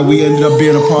that's why we ended up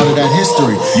being a part of that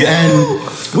history. And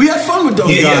we had fun with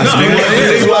those guys.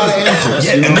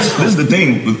 And this is the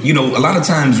thing. A lot of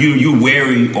times you're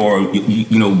wary, or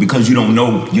because you don't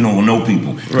know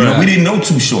people. Right. We didn't know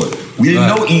Too Short. We didn't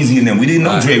know Easy and them. We didn't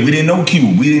know Dre. We didn't know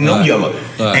Cube. We didn't know Yella.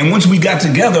 And once we got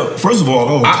together, first of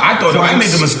all, I thought I made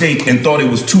the mistake and thought it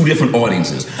was 2 different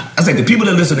audiences. I was like, the people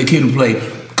that listen to Kid and Play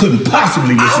couldn't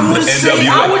possibly listen to NWA.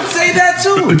 I would say that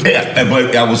too. Yeah,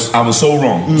 but I was so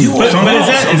wrong. But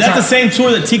is that the same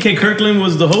tour that TK Kirkland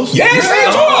was the host? Yeah,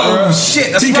 same tour. Oh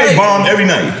shit, that's TK right. bombed every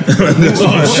night. What does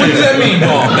that mean,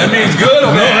 bomb? That means good?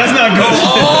 No, that's not good.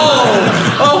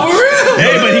 Oh, for real?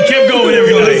 Hey, but he kept going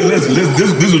every night. Listen,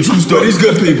 this is a true story. These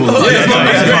good people. But if he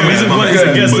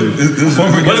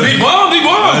bombed, he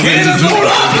bombed. Kid, let's load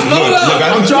up.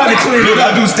 I'm trying to clean it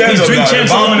up. I do stand-up. Drink Champs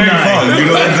alumni. You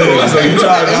know what I'm saying? So you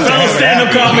try to stand-up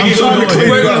comedy.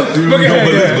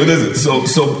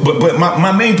 But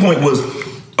my main point was,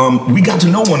 we got to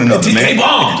know one another, TK man.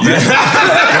 Bomb.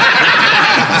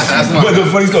 But the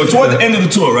funny story, toward the end of the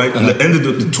tour, right?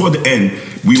 Toward the end,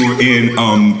 we were in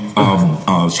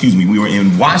we were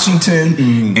in Washington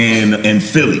and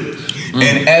Philly.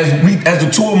 And as the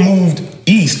tour moved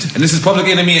east, and this is Public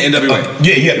Enemy and NWA.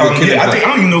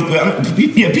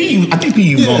 I think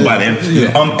P was on by then.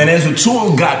 And as the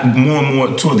tour got more and more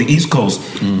toward the East Coast,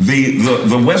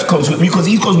 the West Coast, because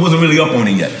the East Coast wasn't really up on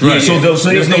it yet. Right. So they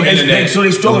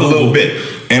struggled a little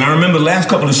bit. And I remember the last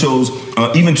couple of shows,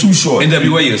 even Too Short.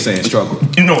 NWA, you're saying struggle.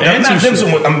 You know, and not them so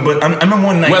much, but I remember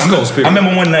one night. West Coast, I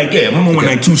remember one night. Yeah, I remember one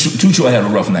night. Too Short had a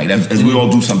rough night, as we all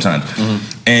do sometimes.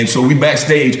 And so we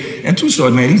backstage, and Too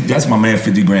Short, man, that's my man,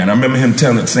 50 grand. I remember him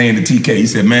saying to TK, he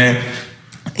said, man,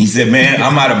 I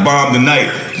might have bombed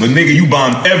tonight, but nigga, you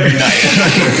bombed every night.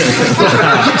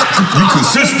 You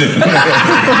consistent.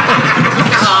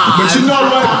 But you know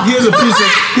what? Here's a piece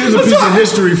of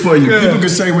history for you. People can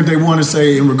say what they want to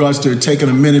say in regards to it taking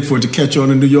a minute for it to catch on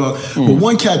in New York. But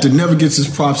one cat that never gets his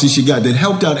props he got that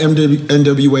helped out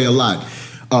NWA a lot.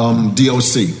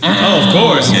 DOC. Oh, of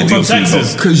course. From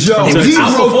Texas. Because he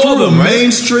broke through the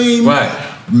mainstream,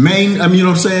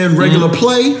 regular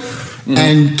play.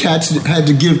 And cats had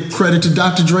to give credit to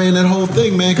Dr. Dre and that whole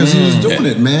thing, man, because he was doing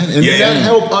it, man. And that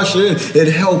helped usher in. It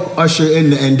helped usher in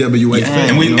the NWA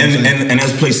fan. And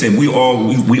as Play said, we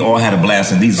all had a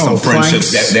blast, and these are some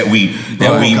friendships that we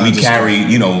carry,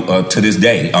 to this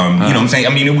day. You know what I'm saying?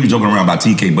 I mean, we were joking around about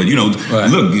TK, but look,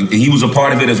 he was a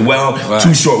part of it as well. Right.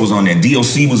 Too Short was on that.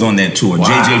 DOC was on that tour. Wow.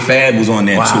 JJ Fad was on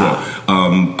that tour.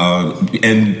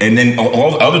 And then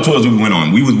all the other tours we went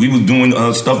on, we was doing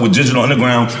stuff with Digital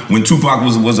Underground when Tupac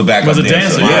was a backup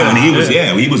dancer. When he was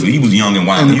young and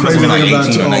wild. And the he crazy was like thing about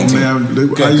 18 or 19.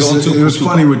 it was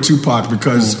funny with Tupac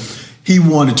because he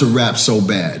wanted to rap so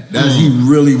bad. He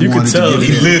really wanted to get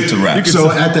he lived to rap.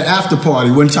 So at the after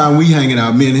party, one time we hanging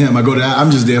out, me and him, I go to I'm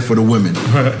just there for the women.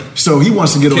 So he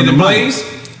wants to get on the mic.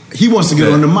 He wants to get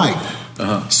on the mic.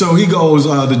 So he goes,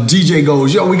 the DJ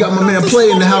goes, yo, we got my man Play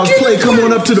in the house. Play, come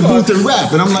on up to the booth and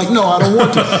rap. And I'm like, no, I don't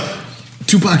want to.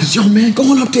 Tupac is, yo, man, go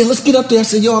on up there. Let's get up there. I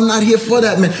said, yo, I'm not here for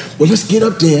that, man. Well, let's get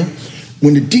up there.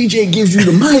 When the DJ gives you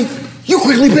the mic, you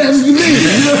quickly pass it to me.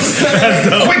 You know what I'm saying?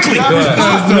 Quickly. You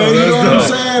know what I'm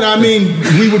saying? I mean,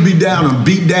 we would be down on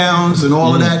beat downs and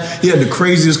all of that. He had the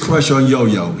craziest crush on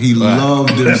Yo-Yo. He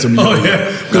loved him some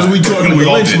Yo-Yo. Because we talking the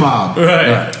Lynch Mob.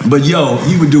 Right. But yo,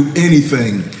 he would do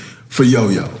anything for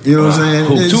Yo-Yo. You know what I'm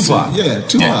saying? Tupac. Yeah,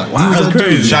 Tupac. Yeah. Wow, that's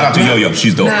crazy. Shout out to Yo-Yo.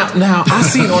 She's dope. Now I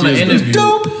seen on the interview.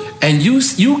 And you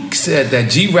said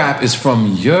that G-Rap is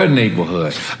from your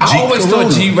neighborhood. I always thought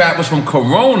G-Rap was from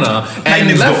Corona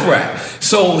and Left Rap.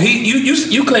 So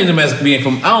you claimed him as being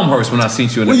from Elmhurst when I seen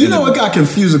you in the Well, you know, it got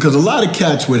confusing because a lot of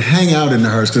cats would hang out in the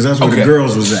Hearst because that's where the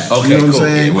girls was at. Okay, you know what I'm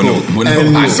saying?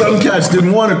 And some cats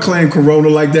didn't want to claim Corona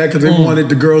like that because they wanted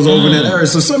the girls over in that area.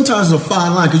 So sometimes it's a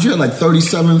fine line because you had like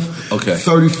 37th,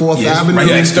 34th Avenue. Right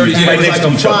next to each It was like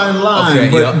a fine line.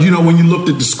 But you know, when you looked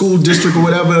at the school district or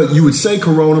whatever, you would say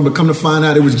Corona, but come to find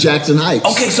out it was Jackson Heights.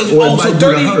 Okay, so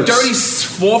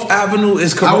 34th Avenue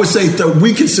is Corona. I would say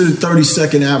we consider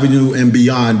 32nd Avenue and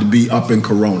beyond to be up in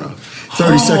Corona.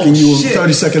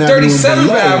 32nd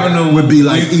Avenue would be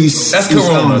like East. That's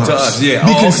Corona to us, yeah.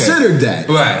 Be considered that.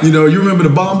 Right. You know, you remember the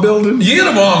bomb building? Yeah,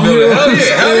 the bomb building. Hell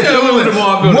yeah. I remember the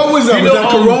bomb building. What was that? Was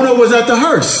that Corona or was that the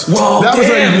Hearst? Well, that was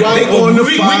like right on the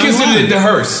fine line. We considered it the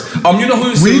Hearst. You know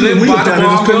who used to live by the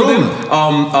bomb building?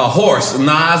 Horse.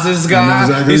 Nas's guy.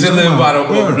 He used to live by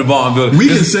the bomb building. We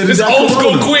considered that old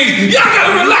school Queens. Y'all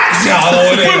gotta relax, y'all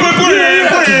over there.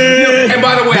 And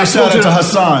by the way, I spoke to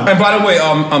Hassan. And by the way,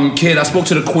 kid, I spoke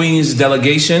to the Queens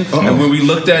delegation, and when we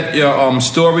looked at your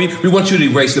story, we want you to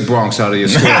erase the Bronx out of your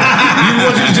story. We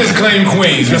want you to just claim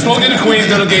Queens. I spoke to the Queens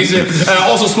delegation, and I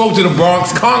also spoke to the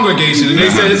Bronx congregation, and they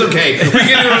said it's okay. We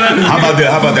can do that. How about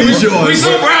that? We're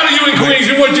so proud of you in Queens.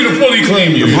 We want you to fully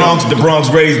claim you. The Bronx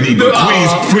raised me, but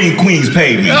Queens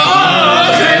paid me.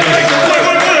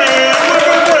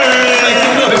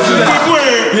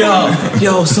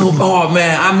 So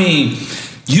man, I mean,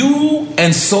 you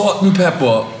and Salt and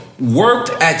Pepper worked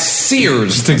at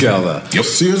Sears together. Yep.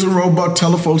 Sears and Roebuck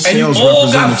telephone sales and you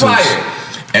all got fired.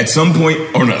 At some point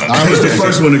or not. I was the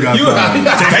first one that got fired.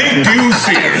 Thank you,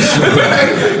 Sears.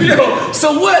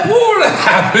 So what would have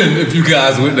happened if you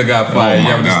guys wouldn't have got fired?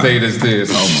 You would have stayed as this.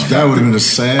 That would have been a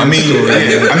sad story.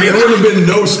 it would have been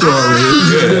no story.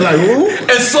 Like,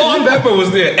 And Salt and Pepper was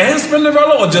there. And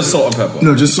Spinderella or just Salt and Pepper?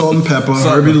 No, just Salt and Pepper.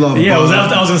 Herbie Love. Yeah, I was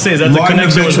going to say, is that Martin the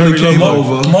connection with eventually Herbie came Love?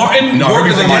 over. Martin worked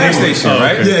at the gas station,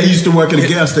 right? Yeah, he used to work at a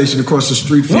gas station across the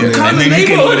street from What there. kind of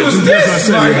neighborhood was That's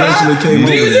what I this? said, he eventually came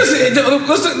over.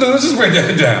 Let's just break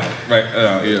that down. Right,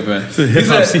 yeah, man.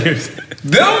 Hip-hop Sears.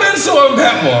 Them and Salt and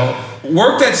Pepper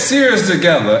worked at Sears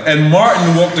together, and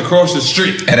Martin walked across the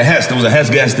street. At a Hess, there was a Hess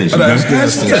gas station.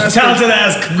 Talented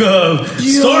ass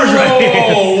stars right here.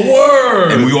 Oh,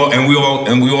 word! And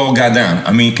we all got down.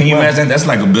 I mean, can you imagine? That's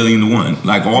like 1 billion to 1.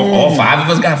 Like all 5 of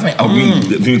us got famous. I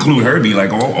mean, if you include Herbie,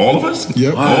 like all of us.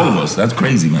 Yep. All of us. That's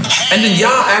crazy, man. And then y'all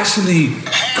actually,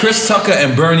 Chris Tucker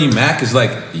and Bernie Mac is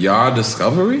like y'all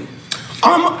discovery.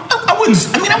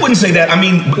 I wouldn't say that. I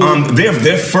mean,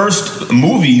 their first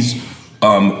movies.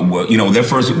 Their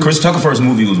first Chris Tucker first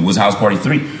movie was House Party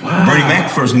 3. Wow. Bernie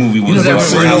Mac first movie was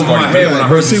House Party 3.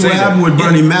 But see, what happened with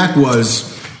Bernie Mac was,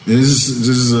 this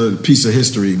is a piece of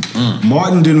history.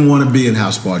 Martin didn't want to be in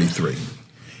House Party 3,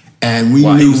 and we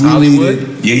knew we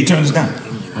needed. Yeah, he turned us down.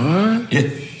 What? Yeah,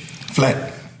 flat.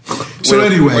 So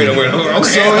anyway, Were you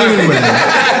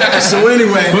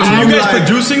guys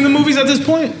producing the movies at this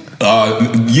point?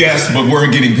 Yes, but we're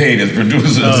getting paid as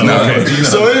producers.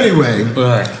 So anyway,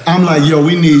 I'm like, yo,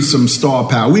 we need some star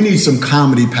power. We need some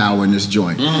comedy power in this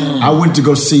joint. I went to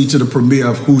go see to the premiere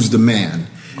of Who's the Man.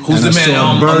 Who's the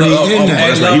Man? Bernie in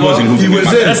that. He wasn't. He was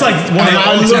in. That's like one of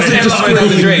I looked at the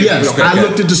screen. Yes, Okay. I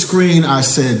looked at the screen. I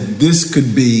said, this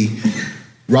could be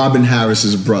Robin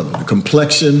Harris's brother. The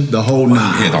complexion, the whole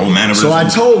nine. Yeah, the whole mannerism. So I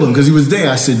told him, because he was there,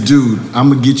 I said, dude, I'm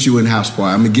going to get you in House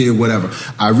Party. I'm going to get you whatever.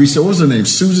 I reached out, what was her name?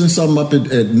 Susan something up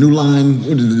at New Line?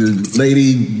 What is the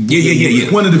lady?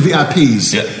 Yeah. One of the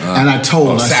VIPs. Yeah. And I told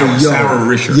her, I said, yo, Sarah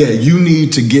Risher. yeah, you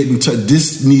need to get in touch.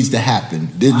 This needs to happen.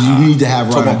 You need to have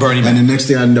Talk about Bernie Robin. And the next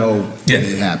thing I know, Yeah.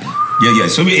 it happened. Yeah.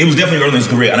 So it was definitely early in his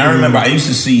career, and I remember I used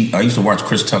to watch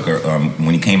Chris Tucker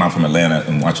when he came out from Atlanta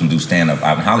and watch him do stand up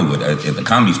out in Hollywood at the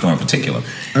Comedy Store in particular.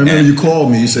 I remember you called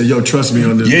me. You said, "Yo, trust me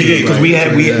on this." Yeah, because we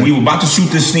were about to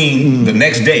shoot this scene the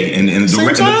next day, and the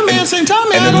director, same time,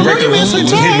 man. and the director was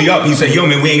hitting me up. He said, "Yo,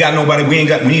 man, we ain't got nobody. We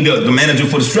need the manager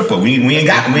for the stripper. We ain't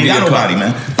got nobody,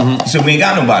 man." He said, "We ain't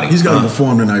got nobody." He's gonna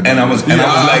perform tonight. And I was like,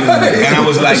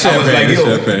 yo,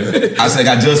 I said,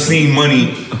 I just seen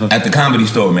Money at the Comedy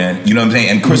Store, man. You know what I'm saying?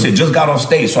 And Chris had just got off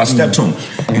stage, so I stepped to him.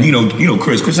 And you know,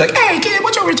 Chris like, hey kid,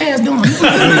 what your rich ass doing?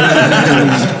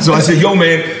 So I said, yo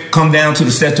man, come down to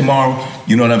the set tomorrow.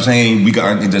 You know what I'm saying?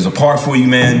 There's a part for you,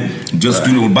 man. Just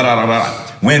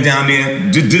went down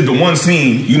there, did the one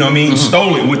scene, you know what I mean?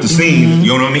 Stole it with the scene,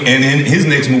 you know what I mean? And then his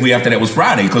next movie after that was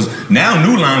Friday, because now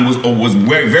New Line was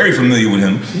very, very familiar with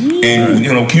him. And,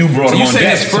 you know, Q brought him on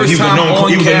deck. So he was a known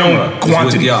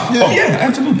quantity. Oh, yeah,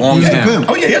 absolutely. Oh,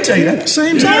 yeah, he'll tell you that.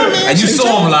 Same time, man. And you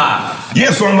saw him live.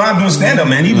 Yeah, saw him live doing stand-up,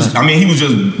 man. He was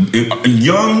just a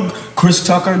young Chris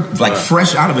Tucker, like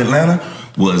fresh out of Atlanta,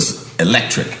 was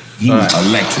electric. He was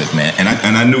electric, man, and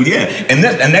I knew, and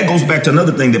that goes back to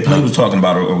another thing that Play was talking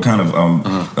about, or kind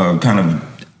of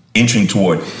inching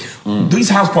toward. These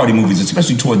house party movies,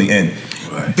 especially toward the end,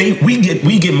 we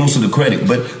get most of the credit,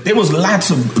 but there was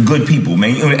lots of good people,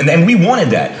 man, and we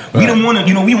wanted that. We didn't want to,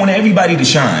 we wanted everybody to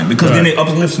shine, because then it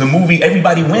uplifts the movie.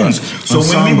 Everybody wins. So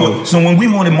when we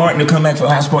wanted Martin to come back for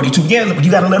House Party 2, but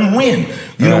you got to let him win.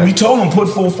 You know, we told him put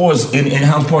full force in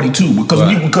House Party 2 because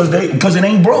it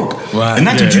ain't broke. Right. And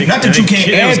not that you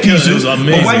can't add pieces, but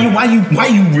why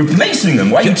you replacing them?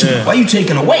 Why you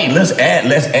taking away? Let's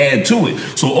add to it.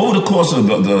 So over the course of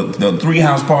the 3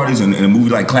 house parties and a movie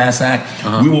like Class Act,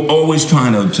 we were always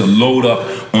trying to load up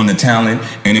on the talent,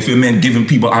 and if it meant giving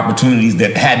people opportunities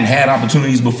that hadn't had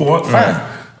opportunities before, fine.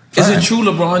 Is it true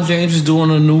LeBron James is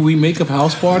doing a new remake of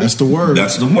House Party? That's the word.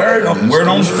 That's the word. Word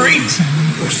on the streets.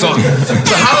 So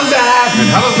how does that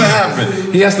happen?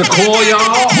 He has to call y'all?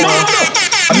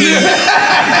 I mean,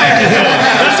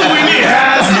 that's what we need.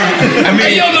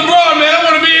 Hey, yo, LeBron, man, I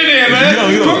want to be in there, man.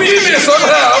 Put me in there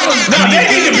somehow. They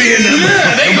need to be in there.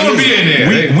 Yeah, they gonna be in there.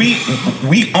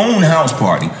 We own House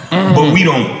Party, but we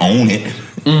don't own it.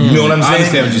 You know what I'm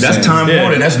saying? That's Time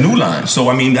Warner. That's New Line. So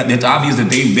I mean, it's obvious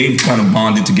that they've kind of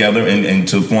bonded together and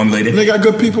to formulate it. They got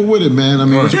good people with it, man. I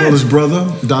mean, as well as brother,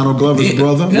 Donald Glover's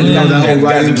brother. That whole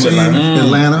writing team,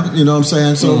 Atlanta. You know what I'm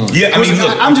saying? So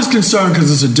I'm just concerned because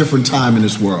it's a different time in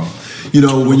this world. You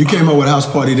know, when you came up with House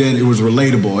Party then, it was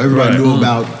relatable. Everybody knew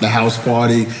about the house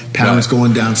party, parents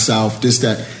going down south, this,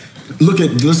 that.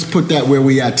 let's put that where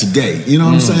we at today. You know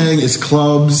what I'm saying? It's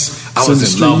clubs. I was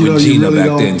in love with Gina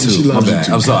back then too. My bad.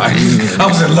 I'm sorry. I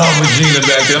was in love with Gina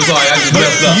back then. I'm sorry. I just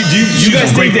messed up. You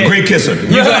guys great kisser.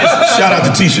 You guys, shout out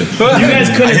to Tisha. You guys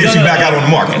couldn't hit you back out on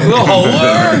the market. Oh,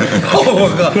 word. Oh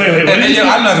my God. Wait. And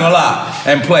I'm not gonna lie.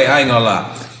 And play. I ain't gonna lie.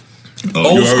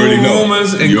 Old school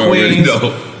rumors in Queens.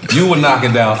 You were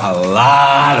knocking down a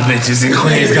lot of bitches in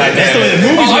Queens. Goddamn.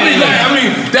 I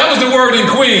mean, that was the word in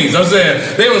Queens. I'm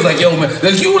saying they was like, yo, man,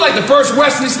 you were like the first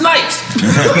Wesley Snipes.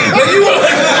 Like, you were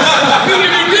like, if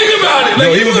you think about it,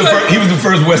 like, he was the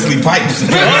first Wesley Pipes.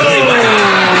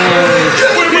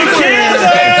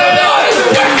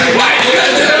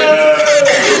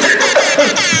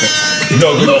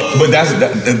 No, but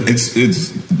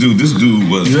it's dude. This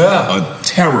dude was a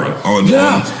terror on.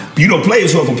 You know,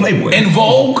 players who are for Playboy. In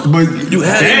Vogue, but you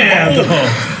had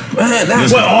man,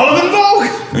 that's what all of them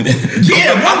Vogue.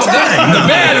 Yeah, one time. The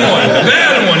bad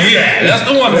one he had. That's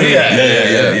the one he had.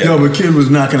 Yeah. Yo, but Kid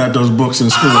was knocking out those books in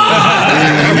school.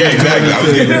 Yeah, exactly. I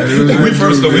was getting, when we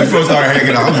first started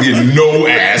hanging out, I was getting no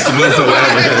ass whatsoever.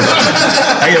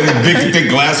 I got these big, thick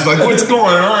glasses. Like, what's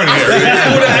going on here? With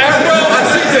an afro, I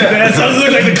see that. That's how it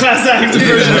looked like the class act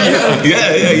version.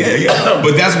 Yeah.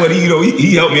 But that's what he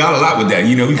helped me out a lot with that.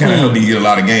 You know, he kind of helped me get a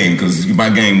lot of game because my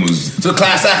game was. So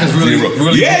class act is really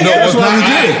that's why we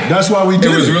did it. That's why we did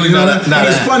it. It was really not.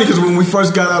 It's funny because when we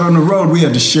first got out on the road, we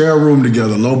had to share a room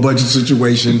together, low budget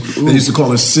situation. They used to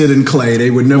call us Sid and Clay. They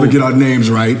would never get our names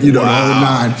right, the whole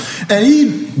nine. And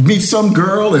he'd meet some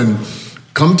girl and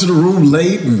come to the room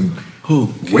late and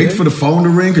wait for the phone to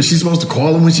ring because she's supposed to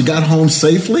call him when she got home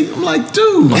safely. I'm like,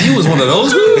 dude. You was one of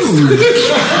those dudes?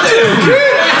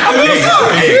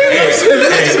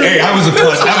 Hey, I was a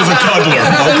cuddler.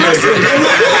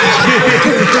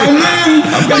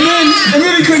 And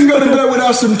then he couldn't go to bed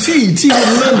without some tea with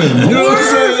lemon. You know what I'm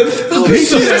saying? He's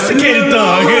sophisticated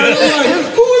dog. Like,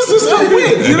 who is this I'm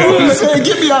with? You know what I'm saying?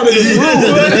 Get me out of this room.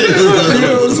 You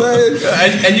know what I'm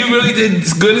saying? And you really did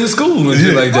good in school and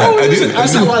shit like that.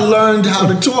 That's how I learned how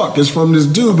to talk, is from this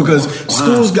dude, because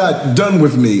schools got done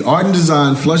with me. Art and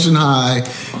Design, Flushing High,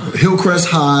 Hillcrest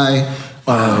High,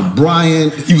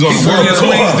 Bryant. He was on the world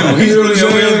tour. He was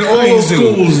all those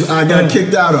schools I got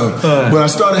kicked out of. But I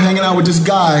started hanging out with this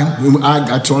guy.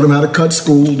 I taught him how to cut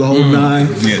school, the whole nine.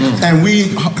 And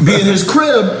we be in his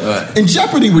crib, and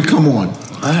Jeopardy would come on.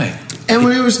 And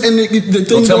when it was, and the thing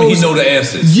Don't tell me he know the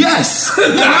answers. Yes.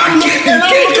 And I'm looking at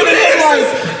him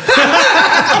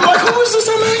I'm like, who is this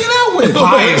I'm hanging out with?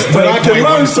 But I can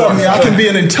learn something. I can be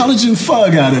an intelligent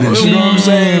fug out of this. You know what I'm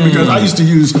saying? Because I used to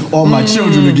use all my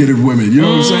children to get at women. You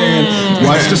know what I'm saying?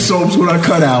 Watch the soaps when I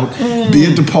cut out. Be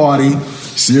at the party.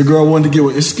 See a girl wanted to get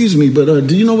with, excuse me, but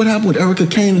do you know what happened with Erica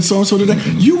Kane and so-and-so today?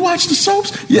 You watch the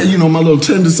soaps? Yeah, my little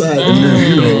tender side. And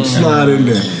then, slide in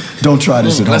there. Don't try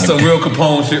this at home. That's some real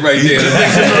Capone shit right there.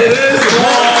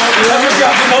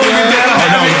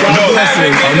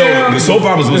 No, the soap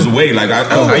operas was the way. Like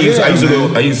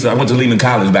I went to Lehman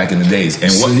College back in the days,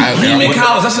 and Lehman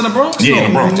College, that's in the Bronx. Yeah,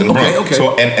 in the Bronx. Okay.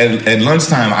 So at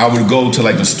lunchtime, I would go to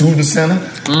like the student center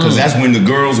because that's when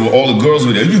all the girls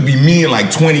were there. You'd be me and like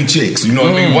 20 chicks. You know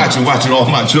what I mean? Watching all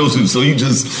my children. So you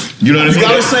just, you know what I mean? You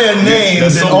gotta say a name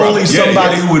that only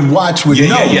somebody who would watch would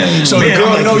know. So the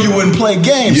girl know you wouldn't play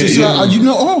games.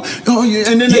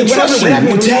 And then they trust you. What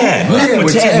happened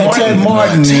with Tad? Ted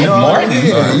Martin.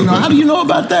 How do you know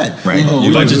about that? Right.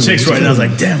 A bunch of chicks right now. I was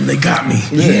like, damn, they got me.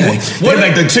 Yeah.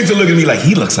 The chicks are looking at me like,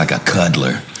 he looks like a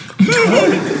cuddler.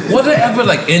 Was there ever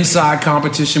like inside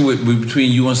competition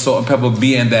between you and Salt and Pepper,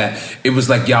 being that it was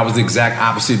like y'all was the exact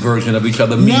opposite version of each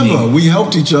other? Never. We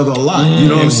helped each other a lot. You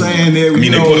know what I'm saying? They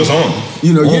put us on.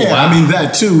 I mean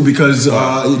that too, because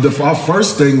our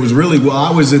first thing was really,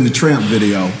 I was in the Tramp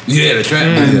video. Yeah, the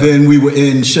Tramp video. And then we were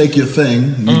in Shake Your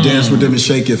Thing. You danced with them and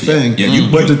Shake Your Thing.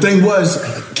 But the thing was,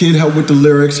 Kid helped with the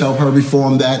lyrics, helped her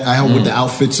reform that. I helped with the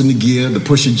outfits and the gear, the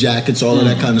pusher jackets, all of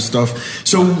that kind of stuff.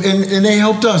 So, and they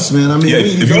helped us, man. I mean,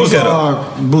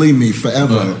 believe me,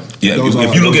 forever.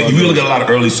 If you look at a lot of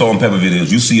early Salt and Pepper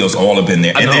videos, you see us all up in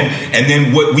there. And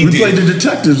then what we did, played the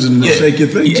detectives in the Shake Your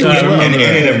Thing too. And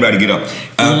everybody get up.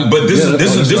 But this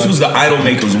was the Idol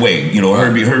Makers way.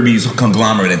 Herbie's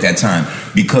conglomerate at that time,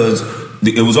 because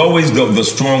it was always the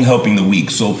strong helping the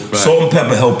weak. So Salt and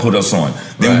Pepper helped put us on.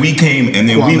 Then we came, and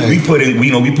then we put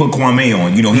Kwame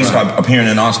on. He started appearing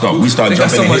in our stuff. We started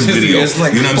jumping in his video.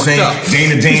 Like, you know what I'm saying?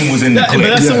 Dana Dane was in the clip. But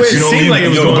that's the way it seemed like it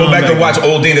was going on. Go back and watch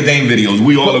old Dana Dane videos.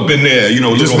 We all have been there.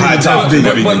 Little high top.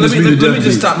 But let me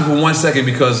just stop you for 1 second,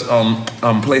 because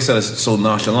Play said it so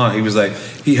nonchalant. He was like,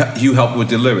 you helped with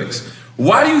the lyrics.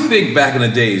 Why do you think back in the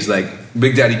days, like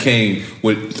Big Daddy Kane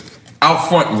would out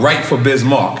front write for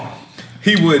Bismarck?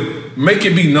 he would make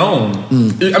it be known.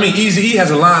 I mean, Eazy-E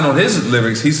has a line on his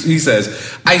lyrics. He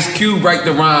says, "Ice Cube write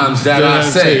the rhymes that I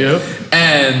say."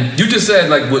 And you just said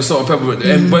like with Salt and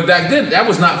Pepper, but back then that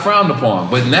was not frowned upon.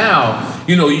 But now,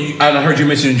 I heard you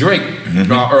mention Drake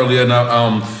earlier. And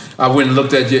I went and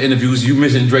looked at your interviews. You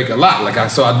mentioned Drake a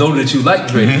lot. So I know that you like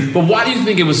Drake. But why do you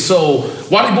think it was so?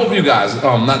 Why do both of you guys,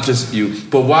 not just you,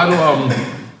 but why do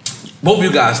both of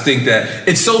you guys think that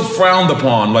it's so frowned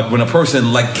upon, like when a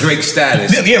person like Drake's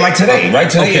status? Yeah, like today, right?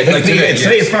 Today,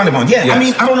 today is frowned upon. Yeah, I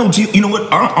mean, I don't know. You know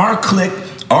what? Our clique,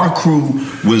 our crew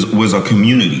was a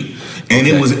community. And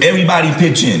it was everybody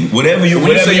pitch in. Whatever you're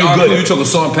good at. You took a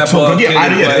Salt and Pepper.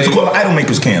 It's called Idol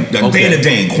Makers Camp. Dana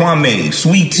Dane, Kwame,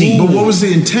 Sweet Tea. But what was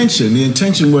the intention? The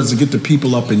intention was to get the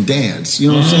people up and dance. You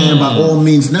know what I'm saying? By all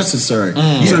means necessary.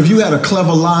 So if you had a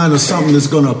clever line or something that's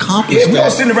going to accomplish that. We all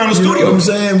sitting around the studio. You know what I'm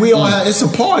saying? We all had, it's a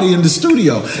party in the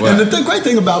studio. Right. And the great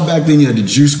thing about back then, you had the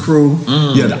Juice Crew,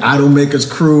 you had the Idol Makers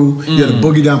crew, you had the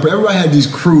Boogie Down. Everybody had these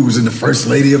crews and the first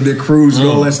lady of their crews and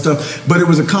all that stuff. But it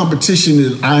was a competition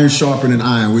that iron sharpened and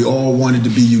iron. We all wanted to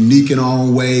be unique in our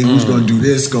own way. Who's going to do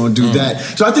this, going to do that.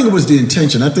 So I think it was the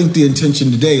intention. I think the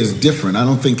intention today is different. I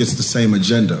don't think it's the same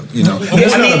agenda.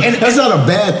 That's not a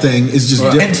bad thing. It's just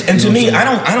different. And to me, I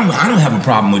don't have a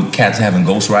problem with cats having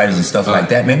ghostwriters and stuff like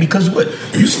that, man. Because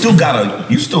you still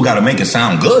gotta make it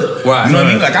sound good. Right. You know what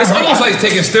I mean? Like it's almost like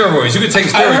taking steroids. You can take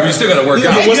steroids, but you still gotta work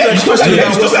out. You still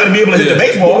gotta be able to hit the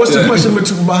baseball. What's the question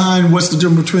behind what's the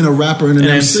difference between a rapper and an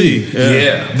MC?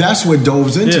 Yeah. That's what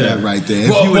dives into that right there.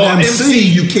 If you an MC,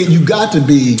 you got to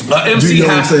be MC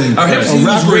has a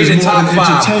rapper who's rated top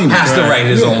 5 has to write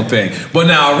his own thing. But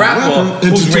now a rapper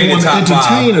who's rated top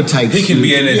 5, he can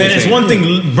be an entertainer. And it's one thing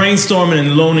brainstorming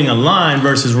and loaning a line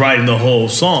versus writing the whole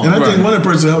song. And I think one of the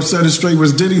person who helped set it straight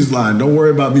was Diddy's line. Don't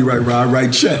worry about me, I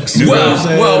write checks.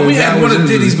 Well, we had one of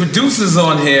Diddy's producers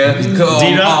on here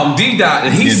called D-Dot,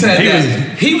 and he said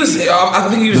that he was, I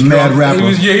think he was mad rapper.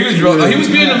 He was drunk. He was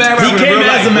being the mad rapper. He came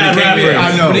as a mad rapper.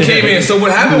 I know. When he came in. So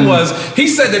what happened was, he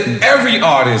said that every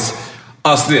artist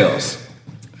steals.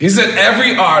 He said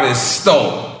every artist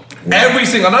stole. Every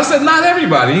single, and I said not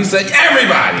everybody. He said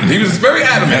everybody. He was very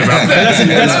adamant about that. And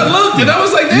I looked and I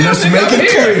was like, damn, let's make it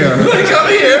clear. Like I'm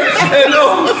here, and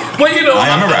but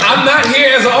I'm not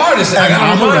here as an artist. I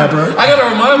gotta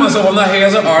remind myself I'm not here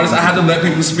as an artist. I had to let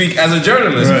people speak as a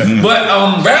journalist. Right. But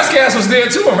Razzcast was there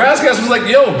too, and Razzcast was like,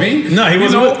 yo, B. No, he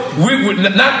wasn't.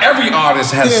 Not every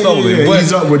artist has stolen. But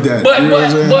he's up with that. But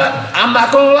I'm not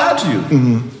gonna lie to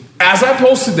you. As I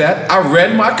posted that, I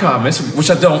read my comments, which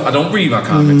I don't read my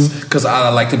comments because I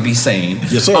like to be sane.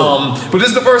 Yes, sir. But this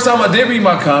is the first time I did read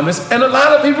my comments, and a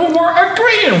lot of people were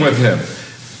agreeing with him.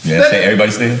 Yeah,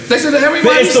 everybody's there. They said that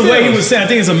everybody. But it's the way he was saying. I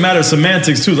think it's a matter of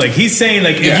semantics too. Like he's saying,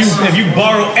 like if you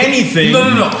borrow anything,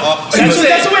 no.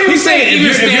 That's the way he's saying.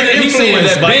 He's saying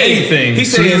that by anything.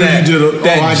 He's saying that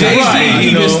Jay-Z,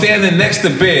 even standing next to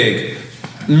Big,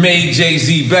 made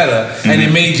Jay-Z better, and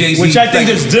it made Jay-Z. Which I think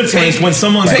there's difference when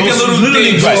someone take a little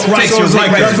thing. That's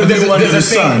what they want to the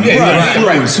sun.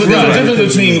 Right. So there's a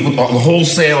difference between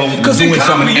wholesale doing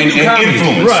something and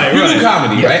influence. Right. You do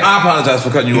comedy, right? I apologize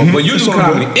for cutting you off, but you do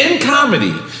comedy. In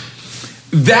comedy,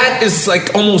 that is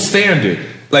like almost standard.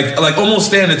 Like almost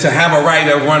standard to have a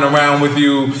writer run around with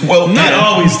you. Well, not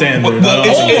always standard. But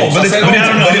it's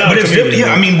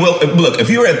I mean, well, look, if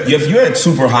you're at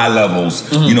super high levels,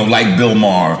 like Bill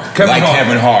Maher,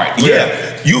 Kevin Hart,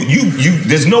 you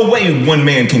there's no way one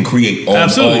man can create all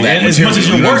that. And as much as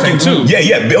you're working too.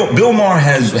 Yeah. Bill Maher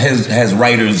has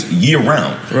writers year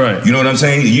round. Right. You know what I'm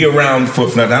saying? Year round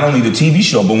for not only the TV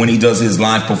show, but when he does his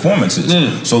live performances.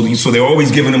 So they're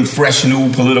always giving him fresh new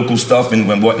political stuff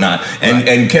and whatnot.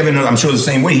 And Kevin, I'm sure the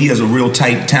same way. He has a real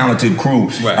tight, talented crew.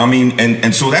 Right. I mean,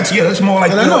 and so that's more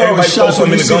like. And I know everybody shocked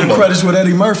when you see the credits with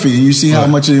Eddie Murphy, and you see how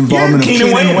much involvement of Keenan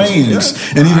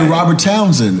Wayans and even Robert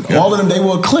Townsend. All of them, they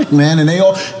were a clique, man, and they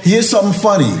all here's something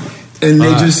funny. And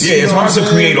they just it's hard to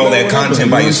create all that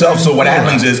content by yourself. So what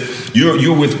happens is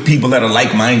you're with people that are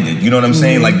like-minded. You know what I'm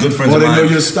saying? Like good friends of mine. They know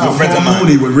your style. Paul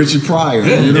Mooney with Richard Pryor.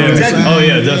 You know what I'm saying? Oh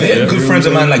yeah, definitely. Good friends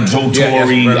of mine like Joe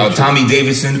Torre, Tommy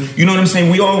Davidson. You know what I'm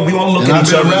saying? We all look at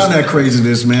each other. I've been around that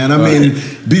craziness, man. I mean,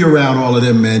 be around all of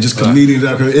them, man. Just comedians.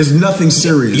 It's nothing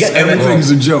serious. Yeah, everything's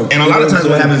a joke. And a lot of times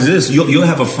what happens is this: you'll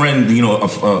have a friend,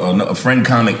 a friend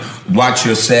comic, watch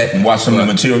your set and watch some of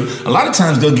the material. A lot of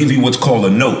times they'll give you what's called a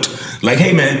note. Like,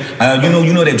 hey man,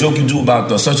 you know that joke you do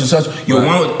about such and such.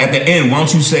 At the end, why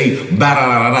don't you say ba da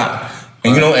da da da?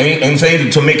 And you know, and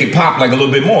say to make it pop like a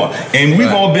little bit more. And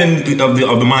we've all been of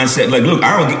the mindset like, look,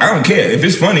 I don't care if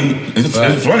it's funny. If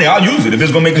it's funny, I'll use it. If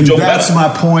it's gonna make a joke better. That's my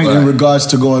point in regards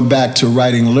to going back to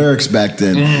writing lyrics back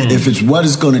then. If it's what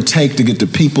it's going to take to get the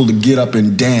people to get up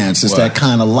and dance, it's that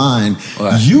kind of line.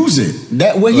 Use it.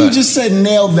 That what he just said,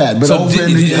 nail that. But so have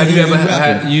you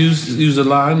ever used a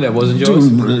line that wasn't yours?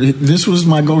 Dude, this was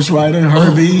my ghostwriter,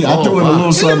 Herbie. I threw in a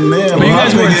little something there. But you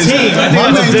guys were a team. I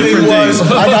think that's a different thing.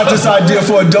 I got this idea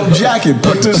for a dope jacket.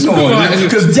 Put this on.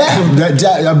 Because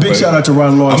a big shout out to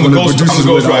Ron Lawrence, one of the producers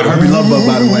with Herbie Lovebug,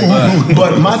 by the way.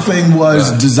 But my thing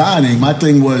was designing. My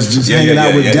thing was just hanging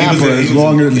out with Dapper as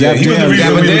long as Dapper. He was the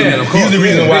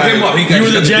reason why. You were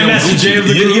the Jam Master Jay of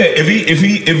the group. Yeah,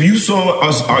 if you saw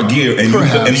our gear and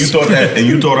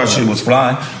you thought our shit was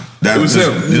fly. That was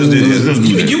him.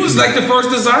 You was like the first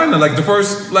designer, like the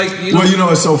first, like. Well, you know,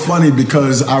 it's so funny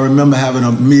because I remember having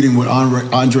a meeting with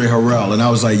Andre Harrell, and I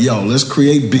was like, "Yo, let's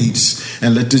create beats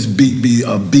and let this beat be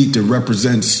a beat that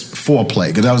represents foreplay,"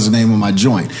 because that was the name of my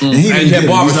joint. And he didn't get it.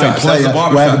 He was like, "Play."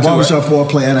 I had the barbershop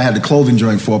foreplay, and I had the clothing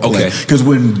joint foreplay. Because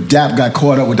when Dap got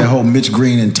caught up with that whole Mitch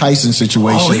Green and Tyson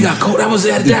situation, he got caught. That was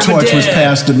the torch was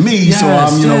passed to me, so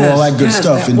I'm, all that good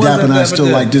stuff. And Dap and I still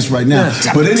like this right now.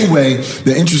 But anyway,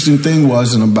 the interesting thing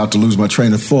was, and I'm about to lose my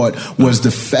train of thought, was the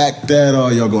fact that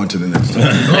y'all going to the next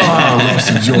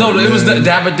time. No, it was the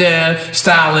Dapper Dan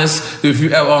Stylist. If you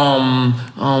Dapper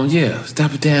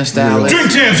Dan Stylist.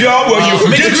 Drink Champs, y'all. Well, you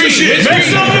forget your shit. Make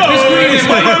some noise.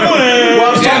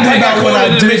 I was talking about when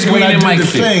I did the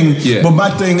thing, but my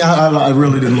thing, I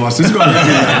really didn't lost. It's gonna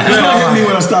hit me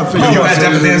when I stop figuring. You had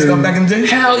Dapper Dan stuff back in the day?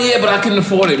 Hell yeah, but I couldn't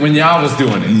afford it when y'all was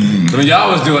doing it. When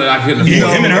y'all was doing it, I couldn't afford it.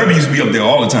 Him and Herbie used to be up there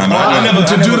all the time.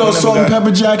 To do those salt and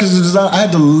pepper jackets, I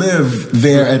had to live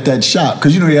there at that shop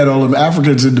because you had all them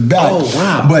Africans in the back. Oh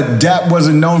wow! But Dap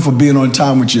wasn't known for being on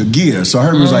time with your gear, so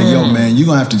Herbie was like, "Yo, man, you're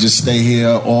gonna have to just stay here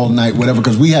all night, whatever."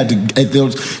 Because we had to get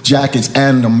those jackets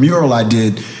and the mural I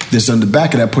did. This on the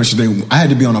back of that Push It thing, I had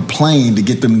to be on a plane to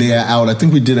get them there out. I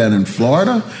think we did that in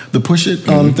Florida, the Push It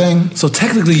thing. So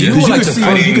technically, you were like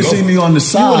you can see me on the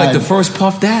side. You were like the first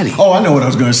Puff Daddy. Oh, I know what I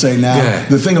was going to say now. Yeah.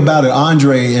 The thing about it,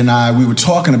 Andre and I, we were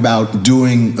talking about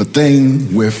doing a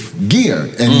thing with gear,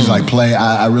 and he's like, "Play,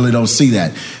 I really don't see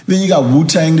that." Then you got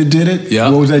Wu-Tang that did it. Yeah.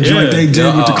 What was that joint they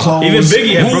did with the clothes? Even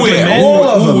Biggie had all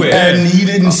of them, and he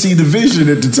didn't see the vision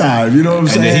at the time. You know what I'm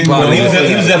saying? He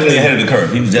was definitely ahead of the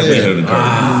curve. He was definitely ahead of the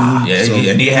curve.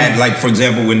 And he had, like, for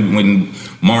example, when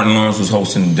Martin Lawrence was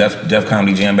hosting Def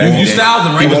Comedy Jam back then. You styled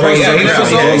him, right? He was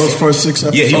right. Those first 6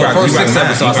 episodes. Yeah, he rocked. First 6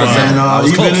 episodes. And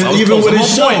even with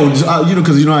his shows,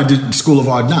 because I did School of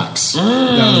Hard Knocks.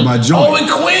 That was my joint. Oh, in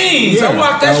Queens. I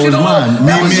rocked that shit on.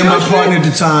 Me and my partner at the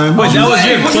time. Wait, that was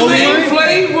your clothing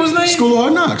line? What was his name? School of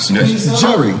Hard Knocks.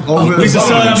 Jerry. Over we used to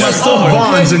sell it at my store.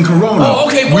 Vons in Corona. Oh,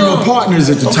 okay. We were partners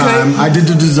at the time. I did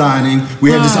the designing. We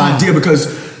had this idea because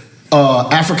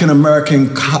African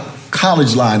American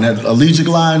college line, that Allegiant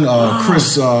line,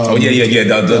 Chris.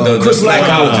 The Chris black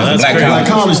colleges, black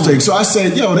college thing. So I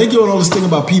said, "Yo, they doing all this thing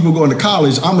about people going to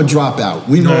college. I'm a dropout.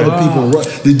 We know the people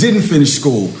that didn't finish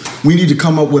school. We need to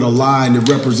come up with a line that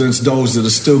represents those that are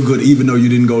still good, even though you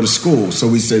didn't go to school." So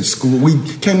we said school. We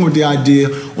came with the idea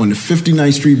on the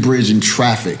 59th Street Bridge in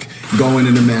traffic going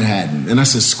into Manhattan, and I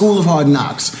said School of Hard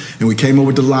Knocks, and we came up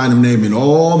with the line of naming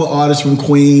all the artists from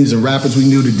Queens and rappers we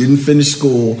knew that didn't finish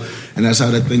school. And that's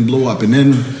how that thing blew up. And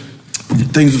then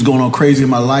things was going on crazy in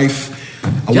my life.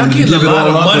 I wanted to give it all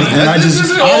up, and I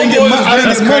didn't get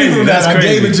money from that. I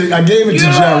gave it to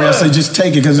Jerry. I said, just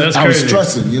take it because I was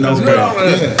stressing, Like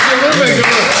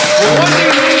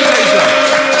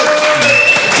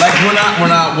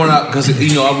when I, because I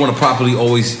want to properly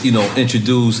always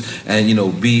introduce and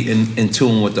be in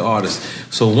tune with the artist.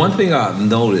 So one thing I've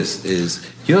noticed is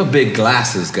you're a big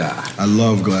glasses guy. I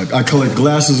love glasses. I collect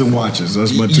glasses and watches.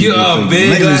 That's my two. You're a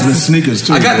big glasses with sneakers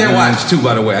too. I got that watch too,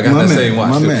 by the way. I got that same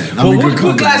watch. My too. man. Well,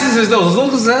 what glasses is those?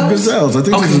 Those Gazelles? Gazelles. I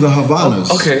think these are the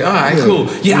Havanas. Okay, all right, cool.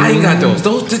 Yeah, I ain't got those.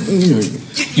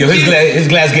 Yo, his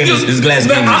glass game is I'm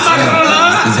not gonna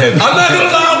lie. Is heavy. I'm not gonna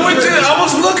lie with you. I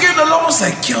was looking and I was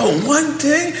like, yo, one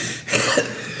thing.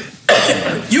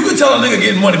 You could tell a nigga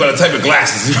getting money by the type of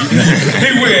glasses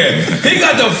he wear. He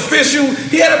got the official.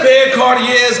 He had a pair of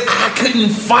Cartiers. I couldn't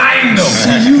find them.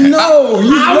 See,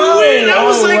 I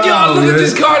was like, yo, look at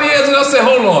these Cartiers, and I said,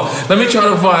 hold on, let me try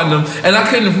to find them. And I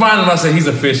couldn't find them. I said, he's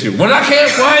official. When I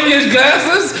can't find his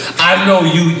glasses, I know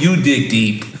you dig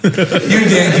deep. You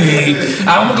get me.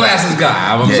 I'm a glasses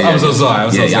guy. I'm so sorry.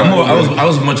 I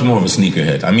was much more of a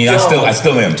sneakerhead. I mean, I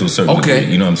still am to a certain degree.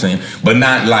 You know what I'm saying? But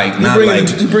not like.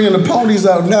 He's bringing the ponies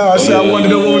out now. I said I wanted to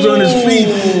know what was on his feet,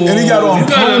 and he got on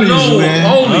ponies, man.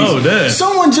 Oh, damn.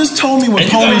 Someone just told me what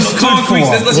ponies stood for.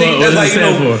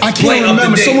 I can't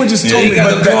remember. Someone just told me,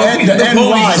 but the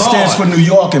NY stands for New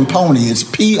York and pony. It's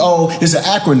PO. It's an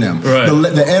acronym.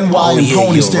 The NY and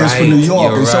pony stands for New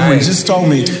York, and someone just told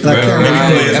me. And I can't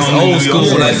remember. That's old school.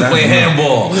 When I used to play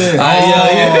handball.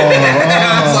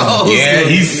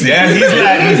 He's Latin.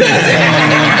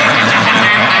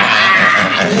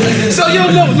 So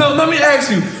let me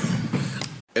ask you.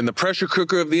 In the pressure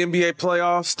cooker of the NBA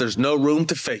playoffs, there's no room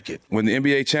to fake it. When the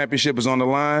NBA championship is on the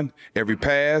line, every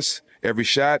pass, every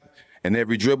shot, and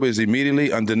every dribble is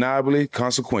immediately, undeniably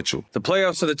consequential. The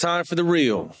playoffs are the time for the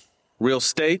real. Real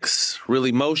stakes, real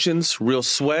emotions, real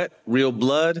sweat, real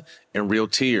blood, and real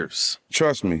tears.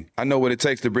 Trust me, I know what it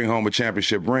takes to bring home a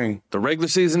championship ring. The regular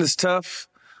season is tough,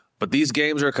 but these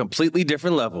games are a completely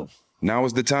different level. Now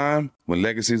is the time when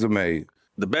legacies are made.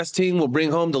 The best team will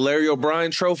bring home the Larry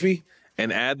O'Brien Trophy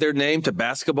and add their name to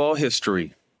basketball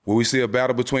history. Will we see a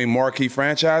battle between marquee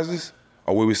franchises,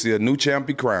 or will we see a new champ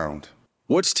be crowned?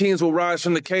 Which teams will rise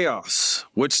from the chaos?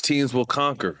 Which teams will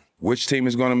conquer? Which team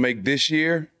is going to make this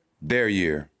year their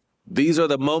year? These are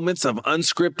the moments of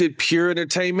unscripted, pure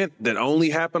entertainment that only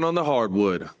happen on the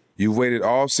hardwood. You've waited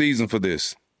all season for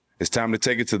this. It's time to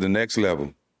take it to the next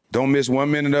level. Don't miss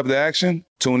 1 minute of the action.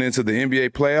 Tune into the NBA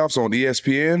playoffs on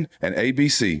ESPN and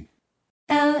ABC.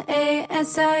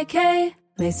 LASIK,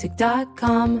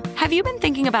 LASIK.com. Have you been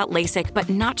thinking about LASIK but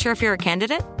not sure if you're a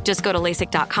candidate? Just go to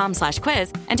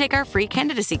LASIK.com/quiz and take our free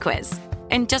candidacy quiz.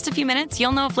 In just a few minutes,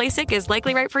 you'll know if LASIK is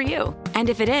likely right for you. And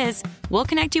if it is, we'll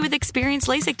connect you with experienced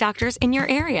LASIK doctors in your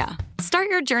area. Start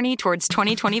your journey towards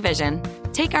 20/20 vision.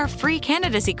 Take our free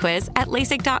candidacy quiz at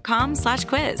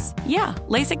LASIK.com/quiz. Yeah,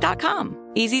 LASIK.com.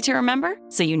 Easy to remember,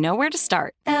 so you know where to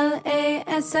start.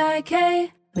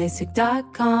 LASIK,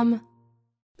 LASIK.com.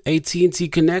 AT&T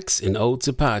connects an ode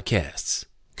to podcasts.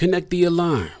 Connect the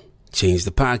alarm. Change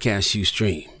the podcast you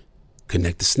stream.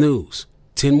 Connect the snooze.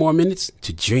 10 more minutes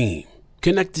to dream.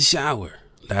 Connect the shower.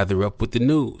 Lather up with the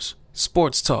news,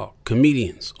 sports talk,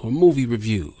 comedians, or movie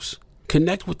reviews.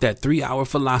 Connect with that 3-hour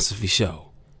philosophy show.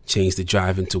 Change the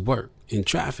drive into work in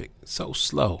traffic so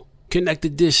slow. Connect the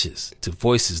dishes to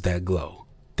voices that glow.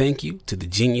 Thank you to the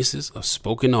geniuses of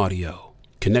spoken audio.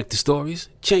 Connect the stories,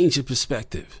 change your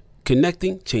perspective.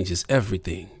 Connecting changes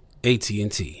everything.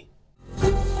 AT&T.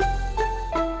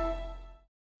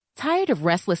 Tired of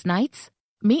restless nights?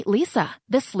 Meet Lisa,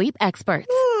 the sleep experts.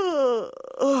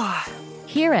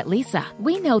 Here at Lisa,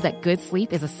 we know that good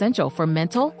sleep is essential for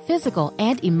mental, physical,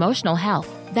 and emotional health.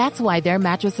 That's why their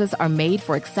mattresses are made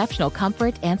for exceptional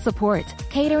comfort and support,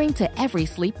 catering to every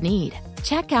sleep need.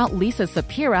 Check out Lisa's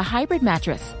Sapira Hybrid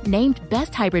Mattress, named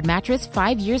Best Hybrid Mattress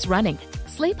 5 years running.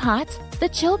 Sleep hot? The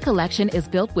Chill Collection is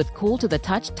built with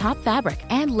cool-to-the-touch top fabric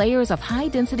and layers of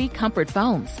high-density comfort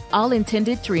foams, all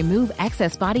intended to remove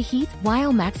excess body heat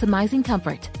while maximizing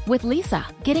comfort. With Lisa,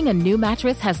 getting a new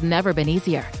mattress has never been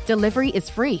easier. Delivery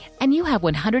is free, and you have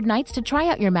 100 nights to try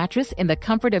out your mattress in the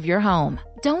comfort of your home.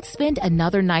 Don't spend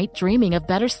another night dreaming of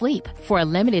better sleep. For a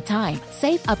limited time,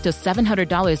 save up to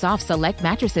 $700 off select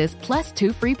mattresses plus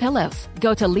 2 free pillows.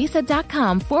 Go to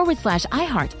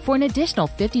lisa.com/iHeart for an additional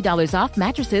 $50 off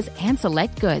mattresses and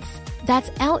select goods.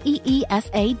 That's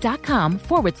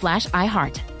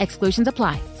LEESA.com/iHeart. Exclusions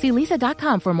apply. See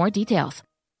lisa.com for more details.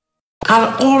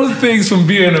 Out of all the things from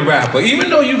being a rapper, even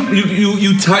though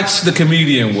you touch the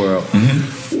comedian world,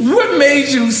 what made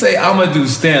you say, I'm going to do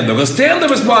stand-up? Because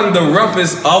stand-up is part of the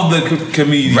roughest of the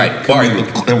comedian. Right. Like,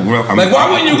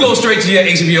 why wouldn't you go straight to your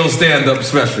HBO stand-up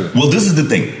special? Well, this is the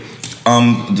thing. A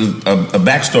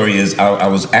backstory is I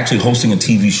was actually hosting a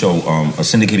TV show, a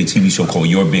syndicated TV show called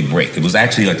Your Big Break. It was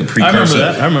actually like the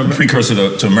precursor. I remember.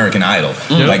 Precursor to American Idol.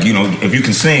 Yeah. Like, you know, if you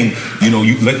can sing, you know,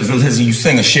 you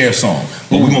sing a Cher song,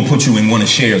 but we're gonna put you in one of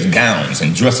Cher's gowns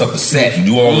and dress up the set and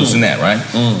do all this and that, right?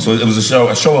 So it was a show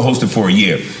I hosted for a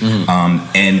year,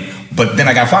 But then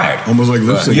I got fired. Almost like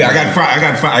lip sync. Yeah, I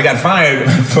got fired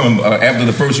from after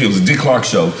the first year. It was a Dick Clark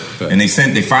show, and they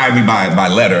fired me by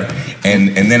letter,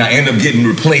 and then I ended up getting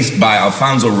replaced by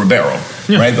Alfonso Ribeiro,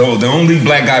 right? The only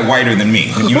black guy whiter than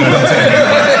me. You know what I'm saying?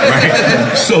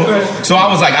 Right? So I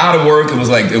was like out of work. It was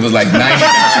like 90. You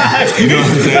know what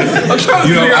I'm saying?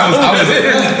 You know, I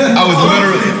was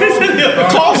literally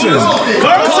Carlson.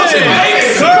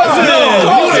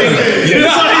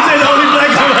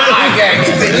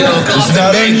 It's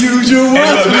not unusual.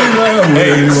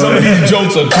 Hey, some of these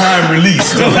jokes are time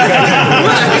released.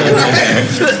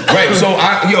 Right. So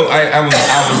I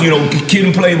was Kid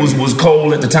and Play was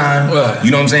cold at the time. Right.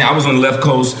 You know what I'm saying? I was on the left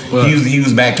coast. Right. He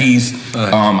was back east.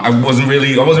 Right. I wasn't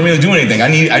really doing anything. I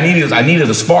needed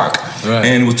a spark. Right.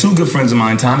 And it was two good friends of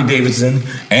mine, Tommy Davidson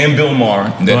and Bill Maher,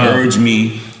 that urged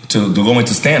me to go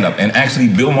into stand-up. And actually,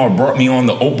 Bill Maher brought me on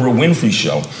the Oprah Winfrey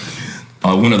Show.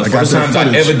 One of the first times I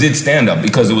ever did stand-up,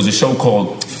 because it was a show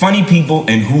called Funny People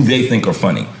and Who They Think Are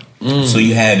Funny. So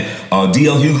you had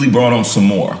D.L. Hughley brought on some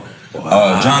more.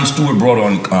 Wow. Jon Stewart brought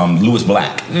on Louis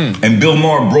Black. And Bill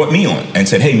Maher brought me on and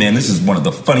said, hey man, this is one of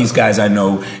the funniest guys I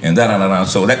know, and da-da-da-da.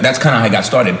 So that's kind of how I got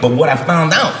started. But what I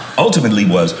found out ultimately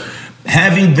was,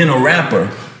 having been a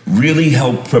rapper really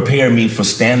helped prepare me for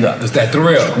stand-up. Is that the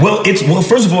real? Well,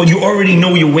 first of all, you already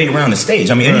know your way around the stage.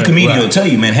 I mean, any comedian will tell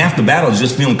you, man, half the battle is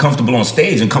just feeling comfortable on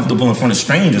stage and comfortable in front of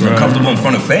strangers and comfortable in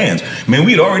front of fans. Man,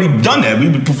 we had already done that. We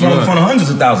would perform in front of hundreds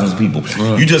of thousands of people.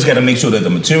 You just got to make sure that the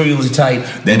material is tight,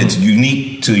 that it's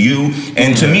unique to you.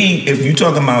 And to me, if you're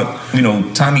talking about,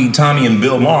 Tommy and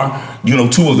Bill Maher,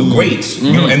 two of the greats,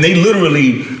 and they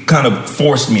literally kind of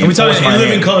forced me. And we talk in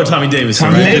living color, Tommy Davidson.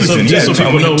 Tommy Davidson, so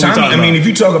people know Tommy. I mean, if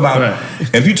you talk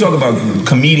about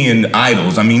comedian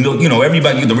idols, I mean,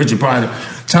 everybody, the Richard Pryor.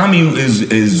 Tommy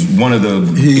is one of the.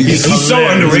 He's so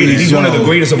underrated. He's one of the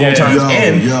greatest of all time.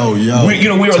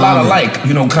 We're a lot alike.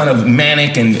 Kind of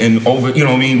manic and over.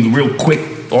 Real quick.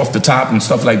 Off the top and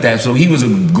stuff like that. So he was a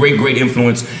great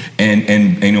influence,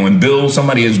 and Bill,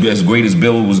 somebody as great as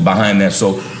Bill was behind that.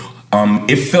 So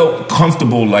it felt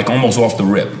comfortable, like almost off the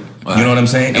rip. Wow. You know what I'm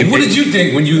saying? And what did you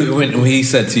think when he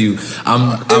said to you,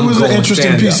 it was an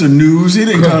interesting piece of news. He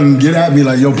didn't come and get at me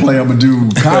like, yo, Play, I'm going to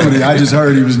do comedy. I just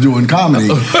heard he was doing comedy.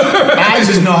 I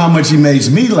just know how much he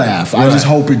makes me laugh. I just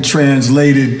hope it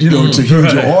translated, to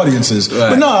huger audiences.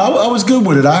 But no, I was good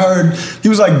with it. I heard he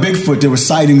was like Bigfoot. There were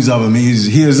sightings of him.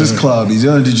 Here's this club. Did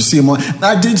you see him on?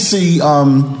 I did see...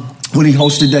 when he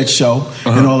hosted that show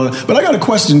and all that. But I got a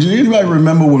question. Do anybody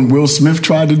remember when Will Smith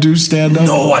tried to do stand-up?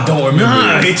 No, I don't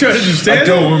remember. He tried to do stand-up? I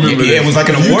don't remember. Yeah, it was like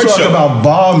an award show. You talk about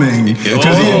bombing.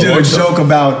 Because he did a joke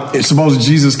about, suppose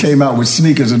Jesus came out with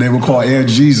sneakers and they were called Air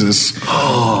Jesus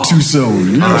too soon.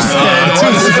 You know what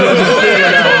I'm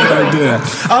saying?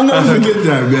 I'll never forget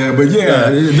that, man. But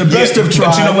the best of tried.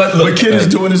 But you know what? Look, Kid is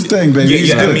doing his thing, baby.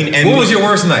 He's good. What was your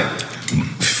worst night?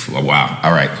 Oh, wow.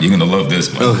 All right. You're going to love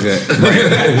this one. Okay.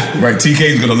 Right.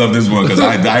 TK's going to love this one because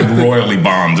I royally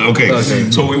bombed. Okay.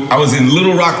 So I was in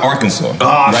Little Rock, Arkansas.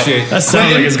 Oh, shit. That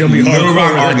sounds like it's going to be hard. Little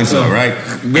Rock, Arkansas, right?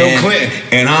 Bill Clinton.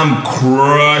 And I'm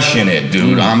crushing it,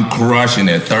 dude. I'm crushing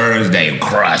it. Thursday,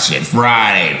 crush it.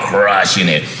 Friday, crushing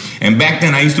it. And back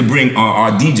then, I used to bring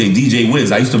our DJ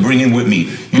Wiz. I used to bring him with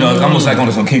me. Almost like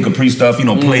on some Kid Capri stuff.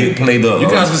 Play the. You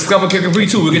guys discover Kid Capri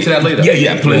too. We'll get to that later.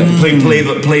 Yeah. Play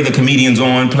the comedians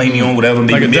on. Play me on. Whatever.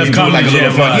 Maybe do like a little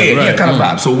fun. Right. Kind of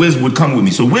vibe. So Wiz would come with me.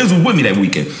 So Wiz was with me that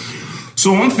weekend.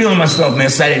 So I'm feeling myself,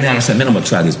 man. Saturday night, I said, man, I'm gonna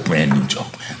try this brand new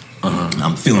joke, man.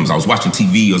 I'm feeling. I was watching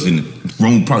TV. I was in the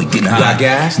room, probably getting high. You got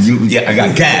gassed? Yeah, I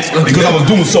got gassed because I was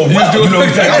doing so well. You know what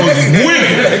I'm saying? I was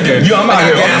winning.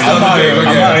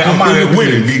 I'm out here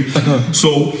winning, B.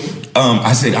 So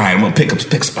I said, all right, I'm gonna pick a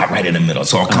spot right in the middle.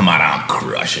 So I'll come out. I'm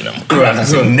crushing them. I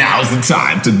said, now's the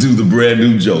time to do the brand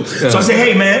new joke. So I said,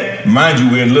 hey man, mind you,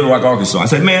 we're in Little Rock, Arkansas. I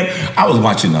said, man, I was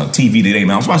watching TV today,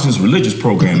 man. I was watching this religious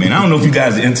program, man. I don't know if you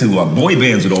guys are into boy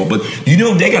bands at all, but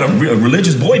they got a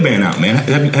religious boy band out, man.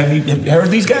 Have you heard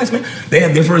these guys, man? They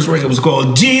had their first record. It was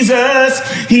called Jesus,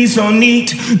 He's So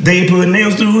Neat. They put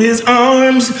nails through his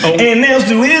arms and nails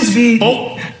through his feet.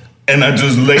 And I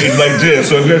just laid like this.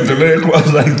 So I got the leg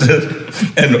across like this.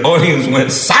 And the audience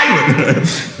went silent.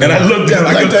 And I looked down.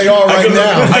 Like they are right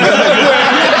now.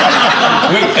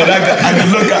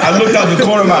 I looked out the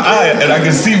corner of my eye and I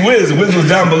could see Wiz. Wiz was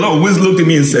down below. Wiz looked at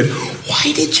me and said, why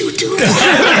did you do that?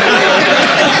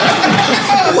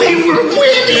 We were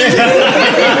winning.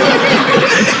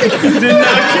 Did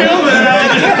not kill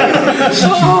that.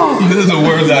 This is the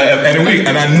words I have.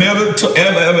 And I never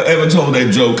ever told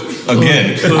that joke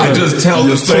again. I just tell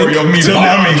the story of me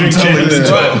telling the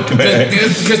joke.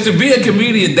 Because to be a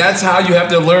comedian, that's how you have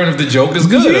to learn if the joke is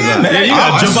good. Yeah, man. You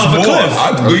gotta jump off a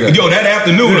cliff. Yo, that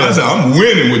afternoon, I said, I'm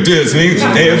winning with this. Nails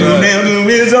through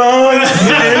his arms,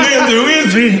 and nails through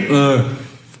his feet.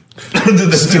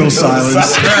 Still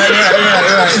silence.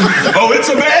 Right. Oh, it's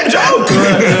a bad joke.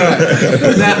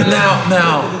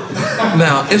 Now,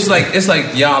 Now it's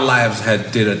like y'all lives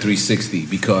did a 360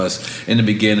 because in the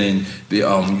beginning,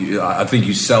 I think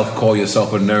you call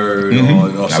yourself a nerd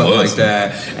or something like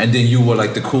that, and then you were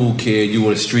like the cool kid, you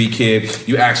were the street kid.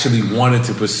 You actually wanted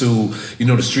to pursue,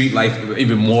 the street life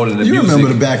even more than the music. You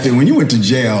remember back then when you went to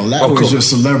jail? That was your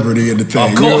celebrity in the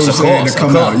thing. Of course, to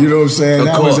come out. You know what I'm saying?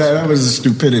 That was a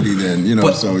stupidity then.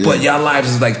 But y'all lives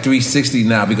is like 360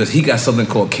 now because he got something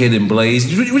called Kid and Blaze.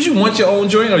 Would you want your own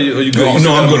joint or you good?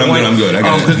 No, I'm good. I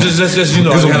got it.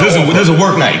 There's a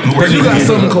work night. But you got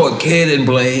something called Kid and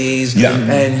Blaze,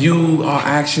 and you are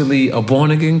actually a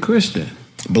born again Christian.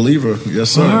 Believer, yes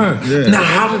sir. Yeah. Now,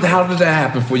 how did that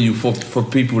happen for you? For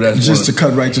people that just to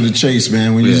cut right to the chase,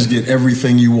 man. When you just get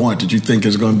everything you want that you think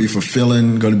is going to be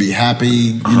fulfilling, going to be happy.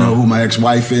 You know who my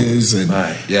ex-wife is, and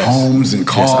homes and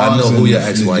cars. Yes, I know who your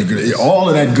ex-wife is. All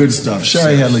of that good stuff.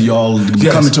 Sherry Headler, y'all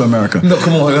coming to America. No,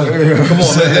 come on,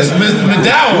 that's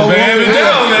McDowell, man.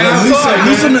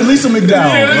 Lisa McDowell.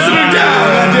 Yeah, Lisa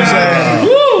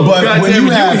McDowell. But when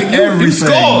you have everything,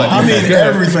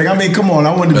 everything. I mean, come on.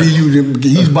 I want to be you.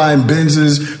 He's buying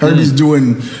Benzes. Herbie's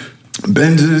doing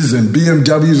Benzes and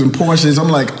BMWs and Porsches. I'm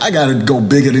like, I got to go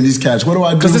bigger than these cats. What do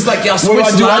I do? Because it's like y'all switch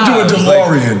lives. I do a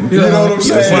DeLorean. You know what I'm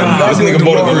saying? I think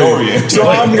about a DeLorean. So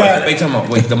I'm like,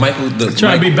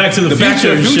 trying to be Back to the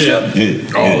Future and shit.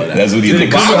 Yeah, that's what he did.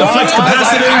 The flex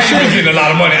capacitor and shit. I ain't getting a lot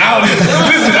of money.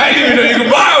 Listen, I didn't even know you could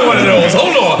buy one of those.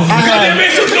 Hold on. Goddamn, make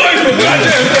some noise for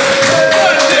goddamn.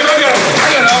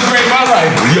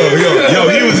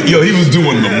 Yo, he was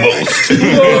doing the most. You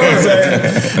know what I'm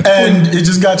saying? And it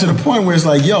just got to the point where it's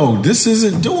like, yo, this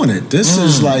isn't doing it. This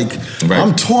is like,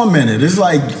 I'm tormented. It's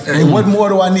like, hey, what more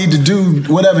do I need to do?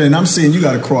 Whatever. And I'm saying you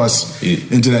got to cross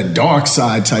into that dark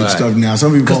side type stuff now.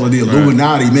 Some people call it the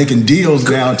Illuminati, making deals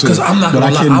now. Because I'm not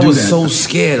going to lie, I was so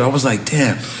scared. I was like,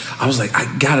 damn.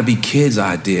 I gotta be kids'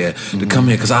 idea to come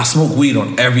here because I smoke weed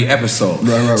on every episode.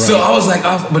 Right. So I was like,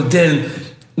 but then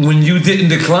when you didn't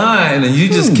decline and you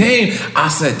just came, I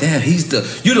said, damn,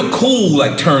 you're the cool,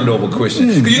 like, turned over Christian.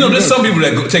 Because there's some people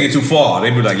that take it too far. They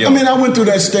be like, yo. I mean, I went through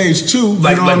that stage too.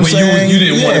 Like you know when you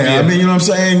didn't want to be. I mean, you know what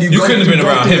I'm saying? You couldn't have been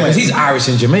around him because he's Irish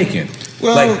and Jamaican.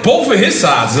 Well, like both of his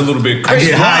sides is a little bit crazy. I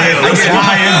get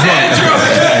high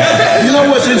end. You know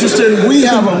what's interesting? We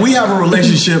have a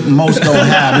relationship most don't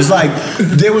have. It's like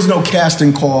there was no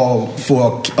casting call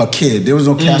for a kid. There was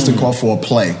no casting call for a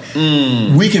play.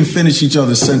 We can finish each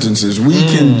other's sentences. We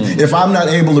can. If I'm not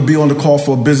able to be on the call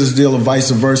for a business deal or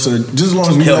vice versa, just as long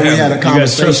as we know we had a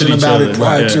conversation about it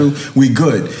prior to, we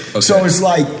good. Okay. So it's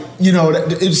like.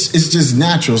 It's just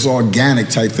natural. It's organic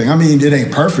type thing. I mean, it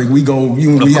ain't perfect. We go, we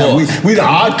the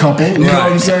odd couple. You know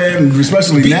what I'm saying?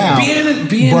 Especially now.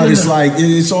 But it's like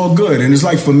it's all good, and it's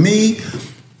like for me,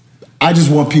 I just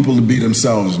want people to be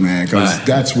themselves, man. Because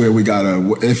that's where we gotta.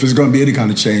 If it's gonna be any kind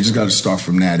of change, it's got to start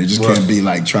from that. It just can't be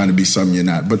like trying to be something you're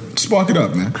not. But spark it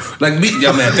up, man. Like me,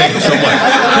 man. Thank you so much.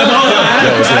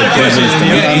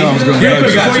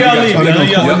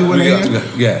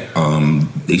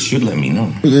 They should let me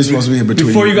know. They're supposed to be in between.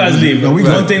 Before you guys leave,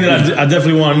 one thing that I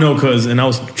definitely want to know, and I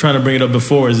was trying to bring it up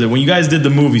before, is that when you guys did the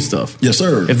movie stuff, yes,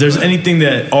 sir. If there's anything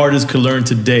that artists could learn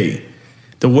today,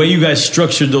 the way you guys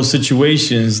structured those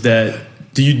situations, that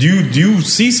do you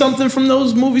see something from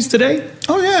those movies today?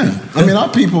 Oh yeah, I mean our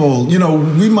people,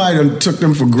 we might have took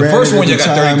them for granted. The first one you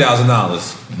got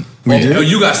 $30,000.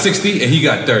 You got 60 and he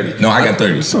got 30. No, I got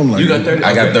 30. Something like you got 30.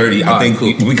 I got 30. I think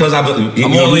cool. Because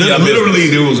literally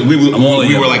we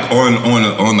were like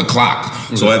on the clock.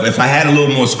 So if I had a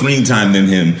little more screen time than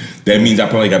him, that means I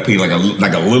probably got paid like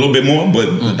a little bit more.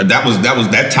 But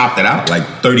that topped it out like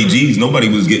 30 G's. Nobody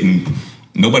was getting.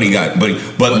 Nobody got, but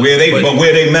where they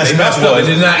messed up was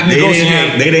they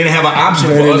didn't have an option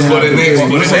for us for the next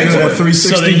one. That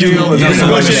 360 deal.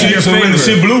 The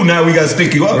shit blue. Now we got to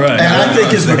stick you up. Right. And I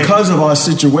think it's because of our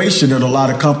situation that a lot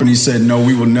of companies said no,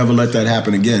 we will never let that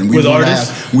happen again. We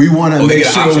want to make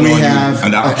sure we have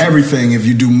everything. If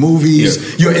you do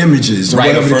movies, your images or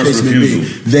whatever the case may be,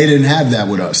 they didn't have that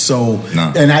with us. So,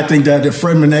 and I think that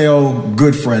Fred Mineo,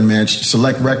 good friend, man,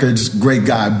 Select Records, great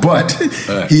guy, but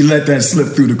he let that slip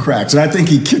through the cracks. And I think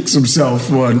he kicks himself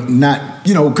for not,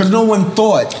 because no one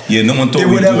thought it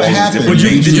would ever happen.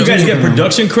 Did you guys get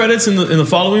production credits in the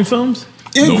following films?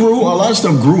 It grew. A lot of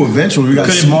stuff grew eventually. We got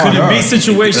smarter. Could it be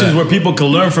situations where people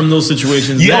could learn from those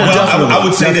situations? Yeah, I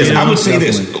would say this.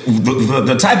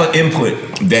 The type of input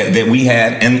that we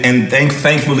had, and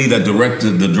thankfully that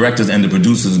the directors and the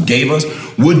producers gave us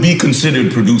would be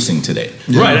considered producing today.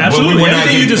 Right, absolutely.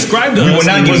 Everything you described to us, we were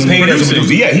not getting paid as a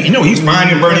producer. Yeah, he's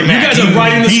finding Bernie Mac. You guys are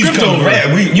writing the script over.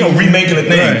 Remaking the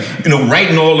thing.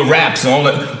 Writing all the raps and all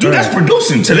that. Dude, that's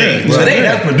producing today. Today,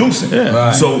 that's producing.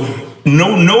 So.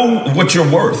 know what you're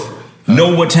worth.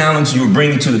 Know what talents you were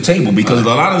bringing to the table, because a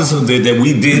lot of this that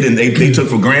we did and they took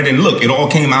for granted. And look, it all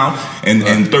came out,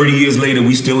 and 30 years later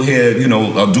we still here, doing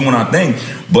our thing.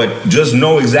 But just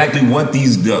know exactly what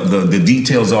the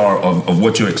details are of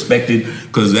what you're expected,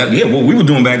 because what we were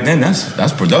doing back then,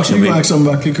 that's production. You ask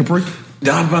something about Kid Capri?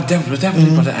 I was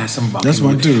definitely about to ask something about. That's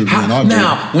my dude.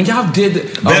 When y'all did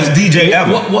best DJ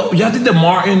ever, what y'all did the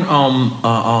Martin?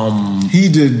 He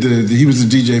did he was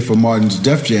the DJ for Martin's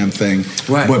Def Jam thing,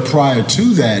 right? But prior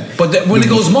to that, when it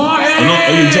goes Martin,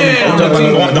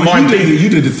 the Martin thing, you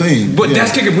did the thing. But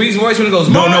that's Kid Capri's voice when it goes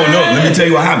Martin. No. Let me tell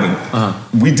you what happened.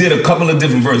 We did a couple of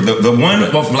different versions. The one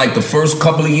of like the first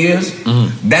couple of years,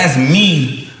 that's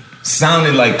me.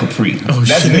 Sounded like Capri.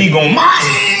 That's me going,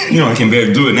 I can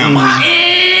barely do it now.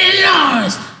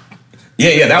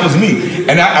 Yeah, that was me.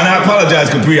 And I apologize,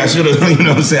 Capri. I should have, I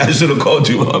should have called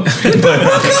you up. I'm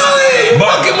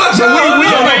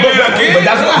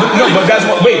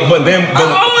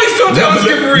always told you I was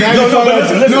Capri.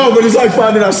 But it's like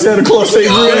finding out Santa Claus ain't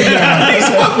real now.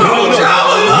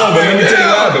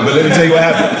 But let me tell you what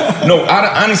happened. No,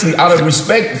 honestly, out of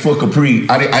respect for Capri,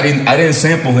 I didn't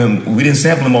sample him. We didn't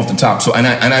sample him off the top. So and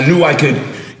I knew I could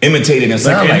imitate it and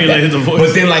sound like that.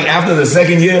 But then, like after the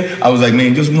second year, I was like,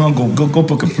 man, just go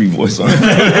put Capri voice on.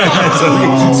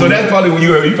 so that's probably when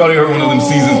you probably heard one of them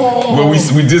seasons where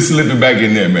we just slipped it back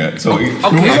in there, man. So we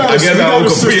got a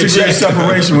 60-degree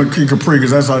separation with Capri,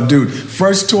 because that's our dude.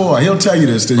 First tour, he'll tell you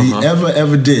this, that he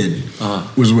ever did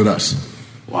was with us.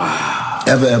 Wow.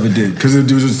 Ever did. Because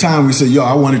there was a time we said,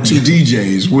 I wanted 2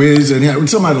 DJs. Wiz and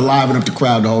somebody to liven up the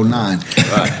crowd the whole 9.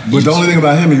 Right. But the only thing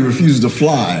about him, he refuses to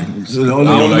fly. So the only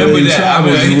remember that.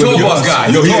 He's a tour bus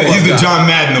guy. He's the John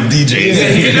Madden of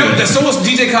DJs. So was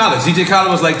DJ Khaled. DJ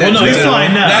Khaled was like that. Well, no, he's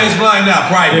flying now. Now he's flying now.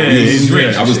 Private. Yeah, he's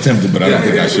rich. I was tempted, but I don't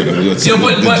think I should have.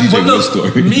 But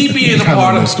look, me being a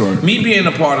part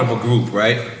of a group,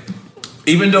 right?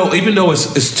 Even though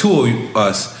it's 2 of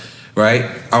us. Right,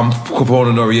 I'm Capone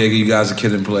and Noriega. You guys are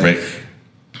Kid and Play. Right.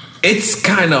 It's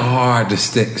kind of hard to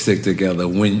stick together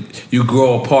when you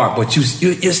grow apart, but you're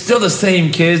still the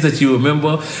same kids that you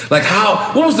remember. Like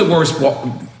what was the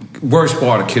worst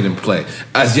part of Kid and Play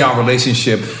as y'all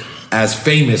relationship as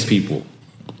famous people?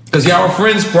 Because y'all were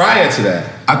friends prior to that.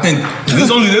 I think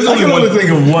there's only one. I can only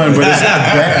think of one, but it's not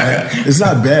bad. It's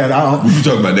not bad. What you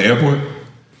talking about, the airport?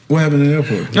 What happened in the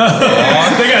airport? They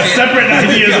got separate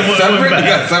ideas of what went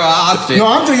back. No,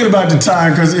 I'm thinking about the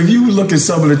time, because if you look at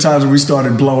some of the times when we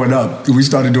started blowing up, we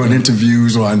started doing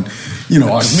interviews on,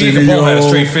 Arsenio. Me and Capone had a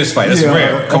straight fist fight. That's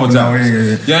rare. Couple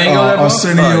times.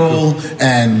 Arsenio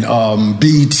and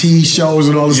BT shows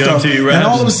and all this stuff. And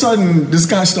all of a sudden, this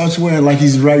guy starts wearing, like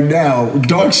he's right now,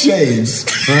 dark shades.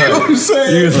 You know what I'm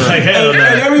saying?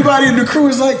 And everybody in the crew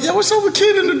is like, what's up with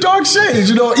Kid in the dark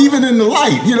shades? Even in the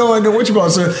light, and then what you call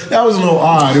it. So that was a little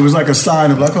odd. It was like a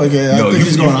sign of like, okay, I think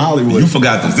he's going to Hollywood. You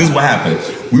forgot this. This is what happened.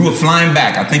 We were flying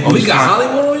back. I think we got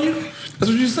Hollywood on you? That's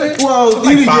what you say? Well,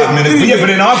 like 5 minutes. But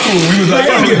in our crew, we was like,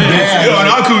 in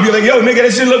our crew, be like, nigga,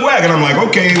 that shit look whack. And I'm like,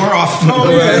 okay, we're off.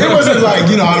 It wasn't like,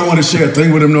 I don't want to share a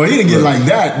thing with him. No, he didn't get like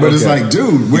that. But it's like,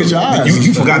 dude, where's your eyes?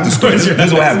 You forgot the story. This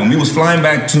is what happened. We was flying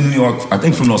back to New York, I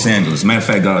think from Los Angeles. Matter of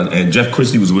fact, and Jeff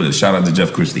Christie was with us. Shout out to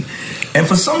Jeff Christie. And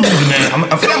for some reason,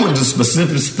 man, I forgot what the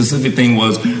specific thing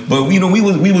was, but we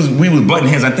was butting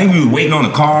heads. I think we were waiting on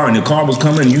a car, and the car was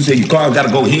coming, and you said your car got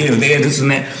to go here and there, this and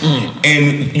that.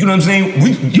 And you know what I'm saying?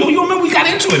 You remember we got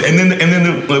into it, and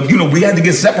then we had to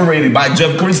get separated by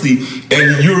Jeff Christie,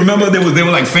 and you remember they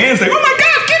were like fans like, oh my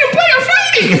God, Kid and Play are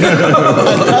fighting.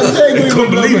 I think we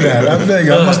couldn't believe that.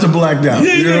 I must have blacked out.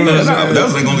 That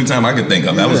was like the only time I could think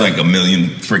of. That was like a million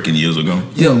freaking years ago.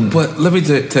 But let me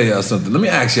tell y'all something. Let me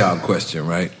ask y'all a question,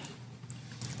 right?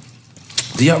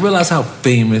 Do y'all realize how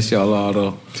famous y'all are,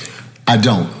 though? I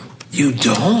don't. You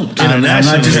don't? I'm not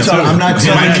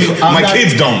telling you. My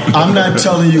kids don't. I'm not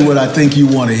telling you what I think you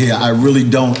want to hear. I really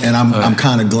don't, and I'm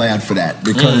kind of glad for that,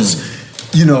 because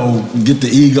get the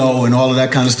ego and all of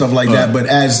that kind of stuff like that. But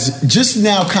as just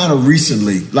now, kind of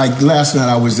recently, like last night,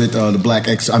 I was at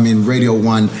the Radio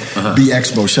 1 B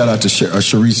Expo. Shout out to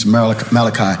Sharice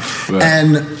Malachi. Right.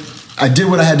 And I did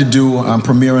what I had to do. I'm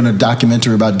premiering a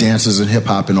documentary about dancers and hip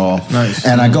hop and all. Nice.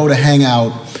 And I go to hang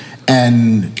out,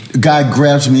 and a guy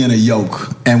grabs me in a yoke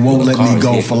and won't let me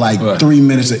go for like 3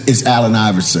 minutes. It's Allen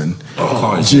Iverson.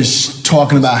 Just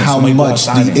talking about how much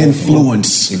the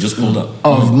influence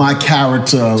of my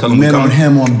character meant on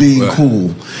him on being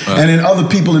cool. And then other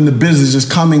people in the business just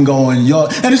coming, going, yo.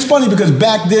 And it's funny because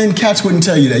back then, cats wouldn't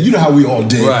tell you that. You know how we all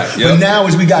did. But now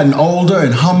as we gotten older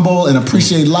and humble and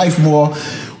appreciate life more,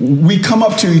 we come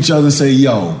up to each other and say,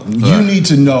 yo, you need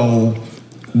to know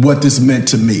what this meant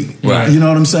to me. Right. You know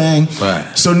what I'm saying? Right.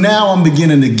 So now I'm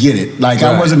beginning to get it. Like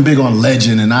I wasn't big on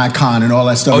legend and icon and all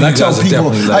that stuff. Oh, and you guys are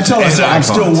definitely I tell legends. them I'm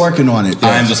still working on it.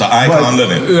 I am just an icon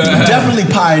living.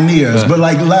 Definitely pioneers. But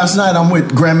like last night I'm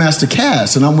with Grandmaster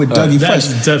Cass and I'm with Dougie Fresh.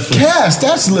 Cass,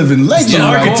 that's living legend. The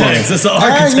architects. That's the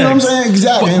architects. You know what I'm saying?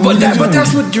 Exactly. But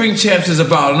that's what Drink Champs is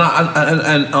about, and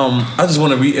I just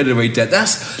want to reiterate that.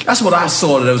 That's what I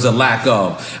saw that there was a lack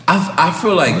of. I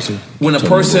feel like when a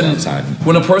person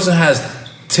has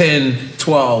 10,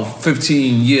 12,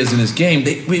 15 years in this game,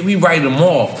 we write them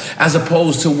off, as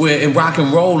opposed to where in rock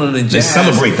and roll and in jazz, they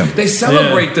celebrate them. They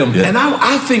celebrate them. Yeah. And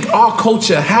I think our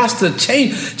culture has to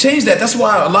change that. That's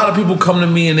why a lot of people come to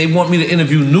me and they want me to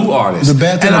interview new artists. The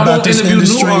bad thing about this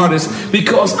industry, new artists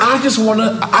because I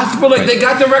feel like they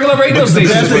got the regular radio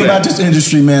stations. The bad thing about this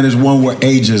industry, man, is one word: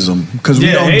 ageism. Because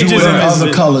we don't do it in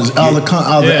other colors, other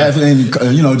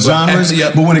genres.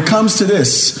 But when it comes to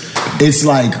this, it's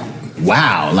like,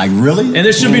 wow, like really? And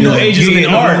there should be no ageism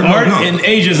in art. Art and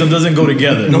ageism doesn't go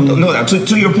together. No.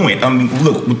 To your point,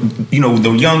 look,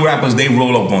 the young rappers, they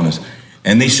roll up on us.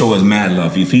 And they show us mad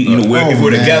love. If we're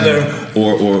together,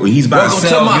 or he's by himself.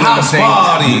 Welcome to my house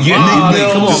party.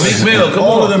 Come on, Meek Mill. Come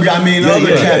all on. of them. I mean,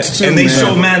 other cats too. And they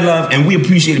show mad love, and we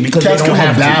appreciate it because cats they don't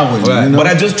have to. Right. But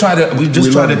I just try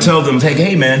to tell them,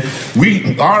 hey man,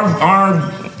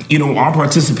 our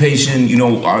participation,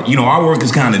 our work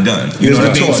is kind of done. You know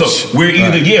what I mean? So we're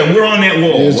either, we're on that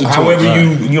wall, however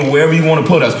wherever you want to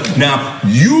put us. Now,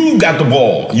 you got the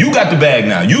ball. You got the bag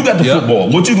now. You got the football.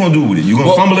 What you going to do with it? You going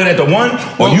to fumble it at the one,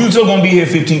 or you still going to be here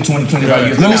 15, 20, 25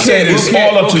 years? Let me say this. It's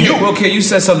all up to you. Okay, you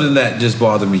said something that just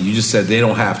bothered me. You just said they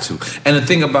don't have to. And the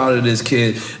thing about it is,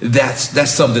 kid,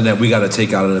 that's something that we got to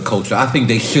take out of the culture. I think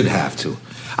they should have to.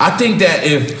 I think that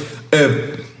if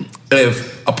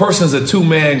a person's a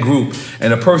two-man group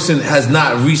and a person has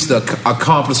not reached the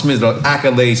accomplishments or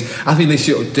accolades, I think they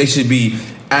should be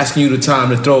asking you the time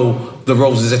to throw the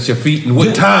roses at your feet, and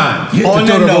what time to on throw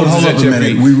that the note, roses hold at up a your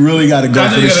minute. feet. We really got to go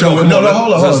for the show. Hold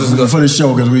on. For the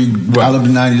show, because I love the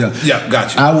 90s. Yeah,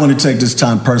 got you. I want to take this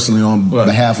time personally on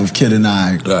behalf of Kid and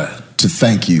I to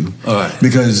thank you.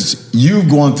 Because you've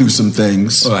gone through some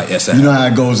things. Yes, I you know how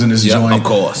it goes in this joint. Of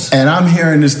course. And I'm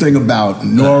hearing this thing about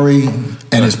Nori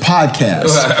and his podcast.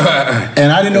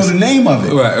 And I didn't know the name of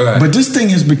it. But this thing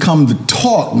has become the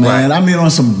talk, man. I mean,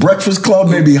 on some Breakfast Club,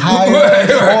 maybe higher,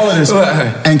 all of this.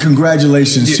 And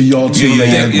congratulations to y'all too,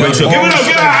 man. Give it up.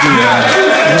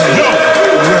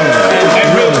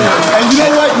 And you know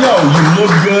what? You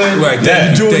look good.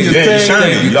 You're doing your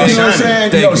thing. You know what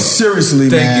I'm saying? Seriously,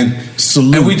 man.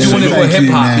 Salute. And we're doing it for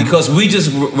hip-hop because we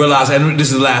just realized, and this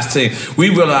is the last thing, we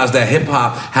realized that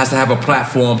hip-hop has to have a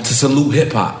platform to salute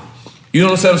hip-hop. You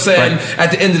know what I'm saying?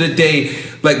 At the end of the day,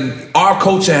 like, our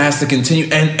culture has to continue,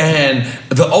 and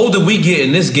the older we get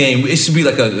in this game, it should be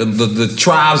like the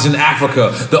tribes in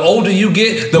Africa. The older you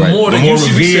get, the more that you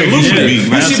should be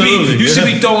saluted. You should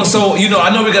be throwing. So, I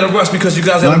know we got to rush because you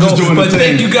guys have to go, but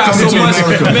thank you guys so much,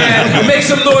 man. Make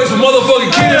some noise for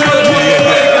motherfucking Kid.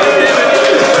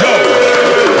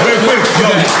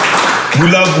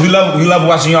 We love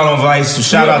watching y'all on Vice. So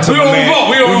shout out to my man.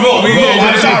 We revolt.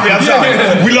 I'm sorry.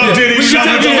 We love Diddy. We got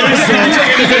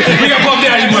Puff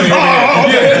Daddy money.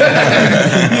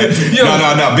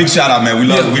 No. Big shout out, man. We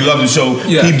love the show.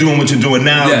 Keep doing what you're doing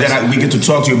now. That we get to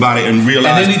talk to you about it and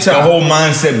realize the whole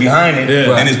mindset behind it.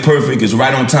 And it's perfect. It's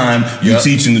right on time. You're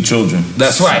teaching the children.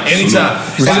 That's right. Anytime.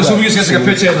 So we just gonna take a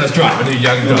picture and let's drive.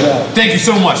 Thank you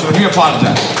so much. We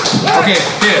apologize. Okay,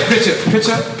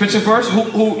 picture first.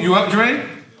 Who you up, Dre?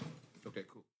 Okay,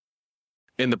 cool.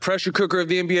 In the pressure cooker of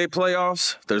the NBA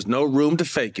playoffs, there's no room to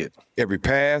fake it. Every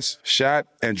pass, shot,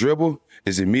 and dribble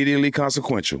is immediately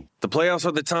consequential. The playoffs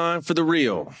are the time for the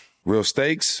real. Real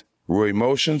stakes, real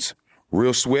emotions,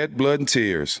 real sweat, blood, and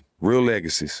tears, real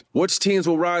legacies. Which teams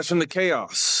will rise from the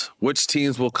chaos? Which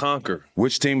teams will conquer?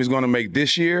 Which team is going to make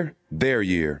this year their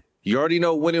year? You already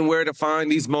know when and where to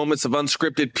find these moments of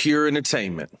unscripted, pure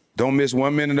entertainment. Don't miss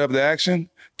 1 minute of the action.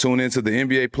 Tune into the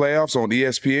NBA playoffs on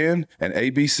ESPN and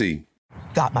ABC.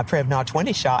 Got my Prevnar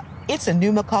 20 shot. It's a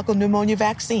pneumococcal pneumonia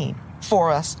vaccine.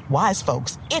 For us, wise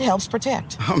folks, it helps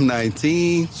protect. I'm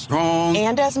 19, strong.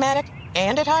 And asthmatic,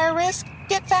 and at higher risk.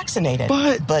 Get vaccinated.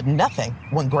 But nothing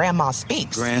when grandma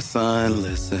speaks. Grandson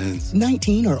listens.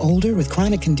 19 or older with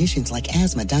chronic conditions like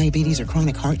asthma, diabetes, or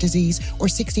chronic heart disease, or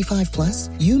 65 plus,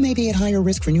 you may be at higher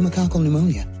risk for pneumococcal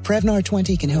pneumonia. Prevnar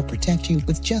 20 can help protect you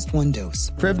with just one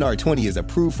dose. Prevnar 20 is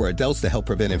approved for adults to help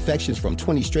prevent infections from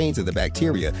 20 strains of the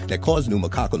bacteria that cause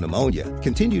pneumococcal pneumonia.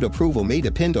 Continued approval may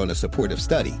depend on a supportive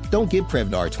study. Don't give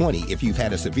Prevnar 20 if you've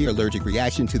had a severe allergic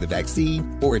reaction to the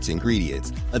vaccine or its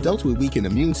ingredients. Adults with weakened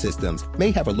immune systems may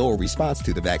have a lower response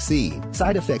to the vaccine.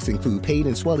 Side effects include pain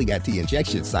and swelling at the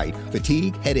injection site,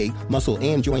 fatigue, headache, muscle,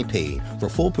 and joint pain. For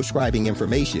full prescribing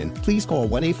information, please call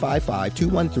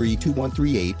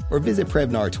 1-855-213-2138 or visit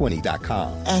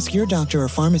Prevnar20.com. Ask your doctor or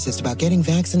pharmacist about getting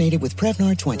vaccinated with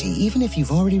Prevnar 20, even if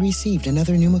you've already received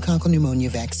another pneumococcal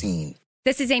pneumonia vaccine.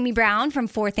 This is Amy Brown from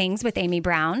 4 Things with Amy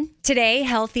Brown. Today,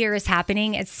 Healthier is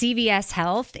happening at CVS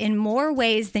Health in more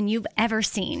ways than you've ever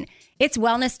seen. It's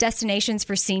wellness destinations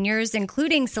for seniors,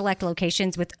 including select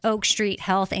locations with Oak Street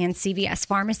Health and CVS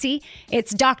Pharmacy.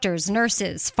 It's doctors,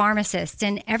 nurses, pharmacists,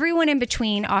 and everyone in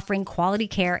between offering quality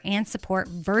care and support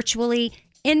virtually,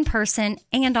 in person,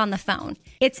 and on the phone.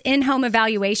 It's in-home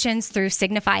evaluations through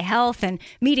Signify Health and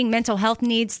meeting mental health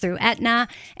needs through Aetna.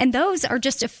 And those are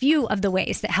just a few of the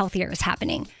ways that Healthier is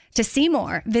happening. To see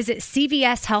more, visit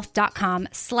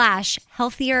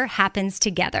cvshealth.com/healthier happens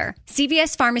together.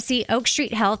 CVS Pharmacy, Oak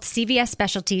Street Health, CVS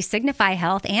Specialty, Signify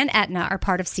Health, and Aetna are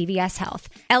part of CVS Health.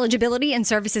 Eligibility and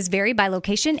services vary by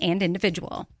location and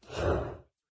individual.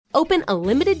 Open a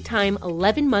limited-time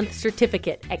 11-month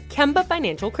certificate at Kemba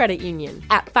Financial Credit Union.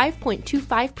 At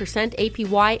 5.25%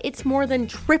 APY, it's more than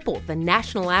triple the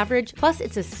national average, plus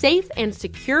it's a safe and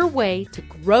secure way to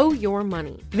grow your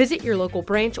money. Visit your local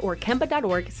branch or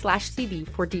kemba.org/CD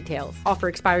for details. Offer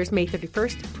expires May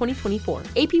 31st, 2024.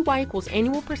 APY equals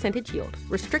annual percentage yield.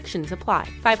 Restrictions apply.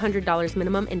 $500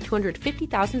 minimum and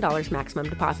 $250,000 maximum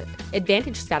deposit.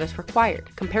 Advantage status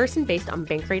required. Comparison based on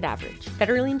bank rate average.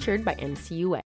 Federally insured by NCUA.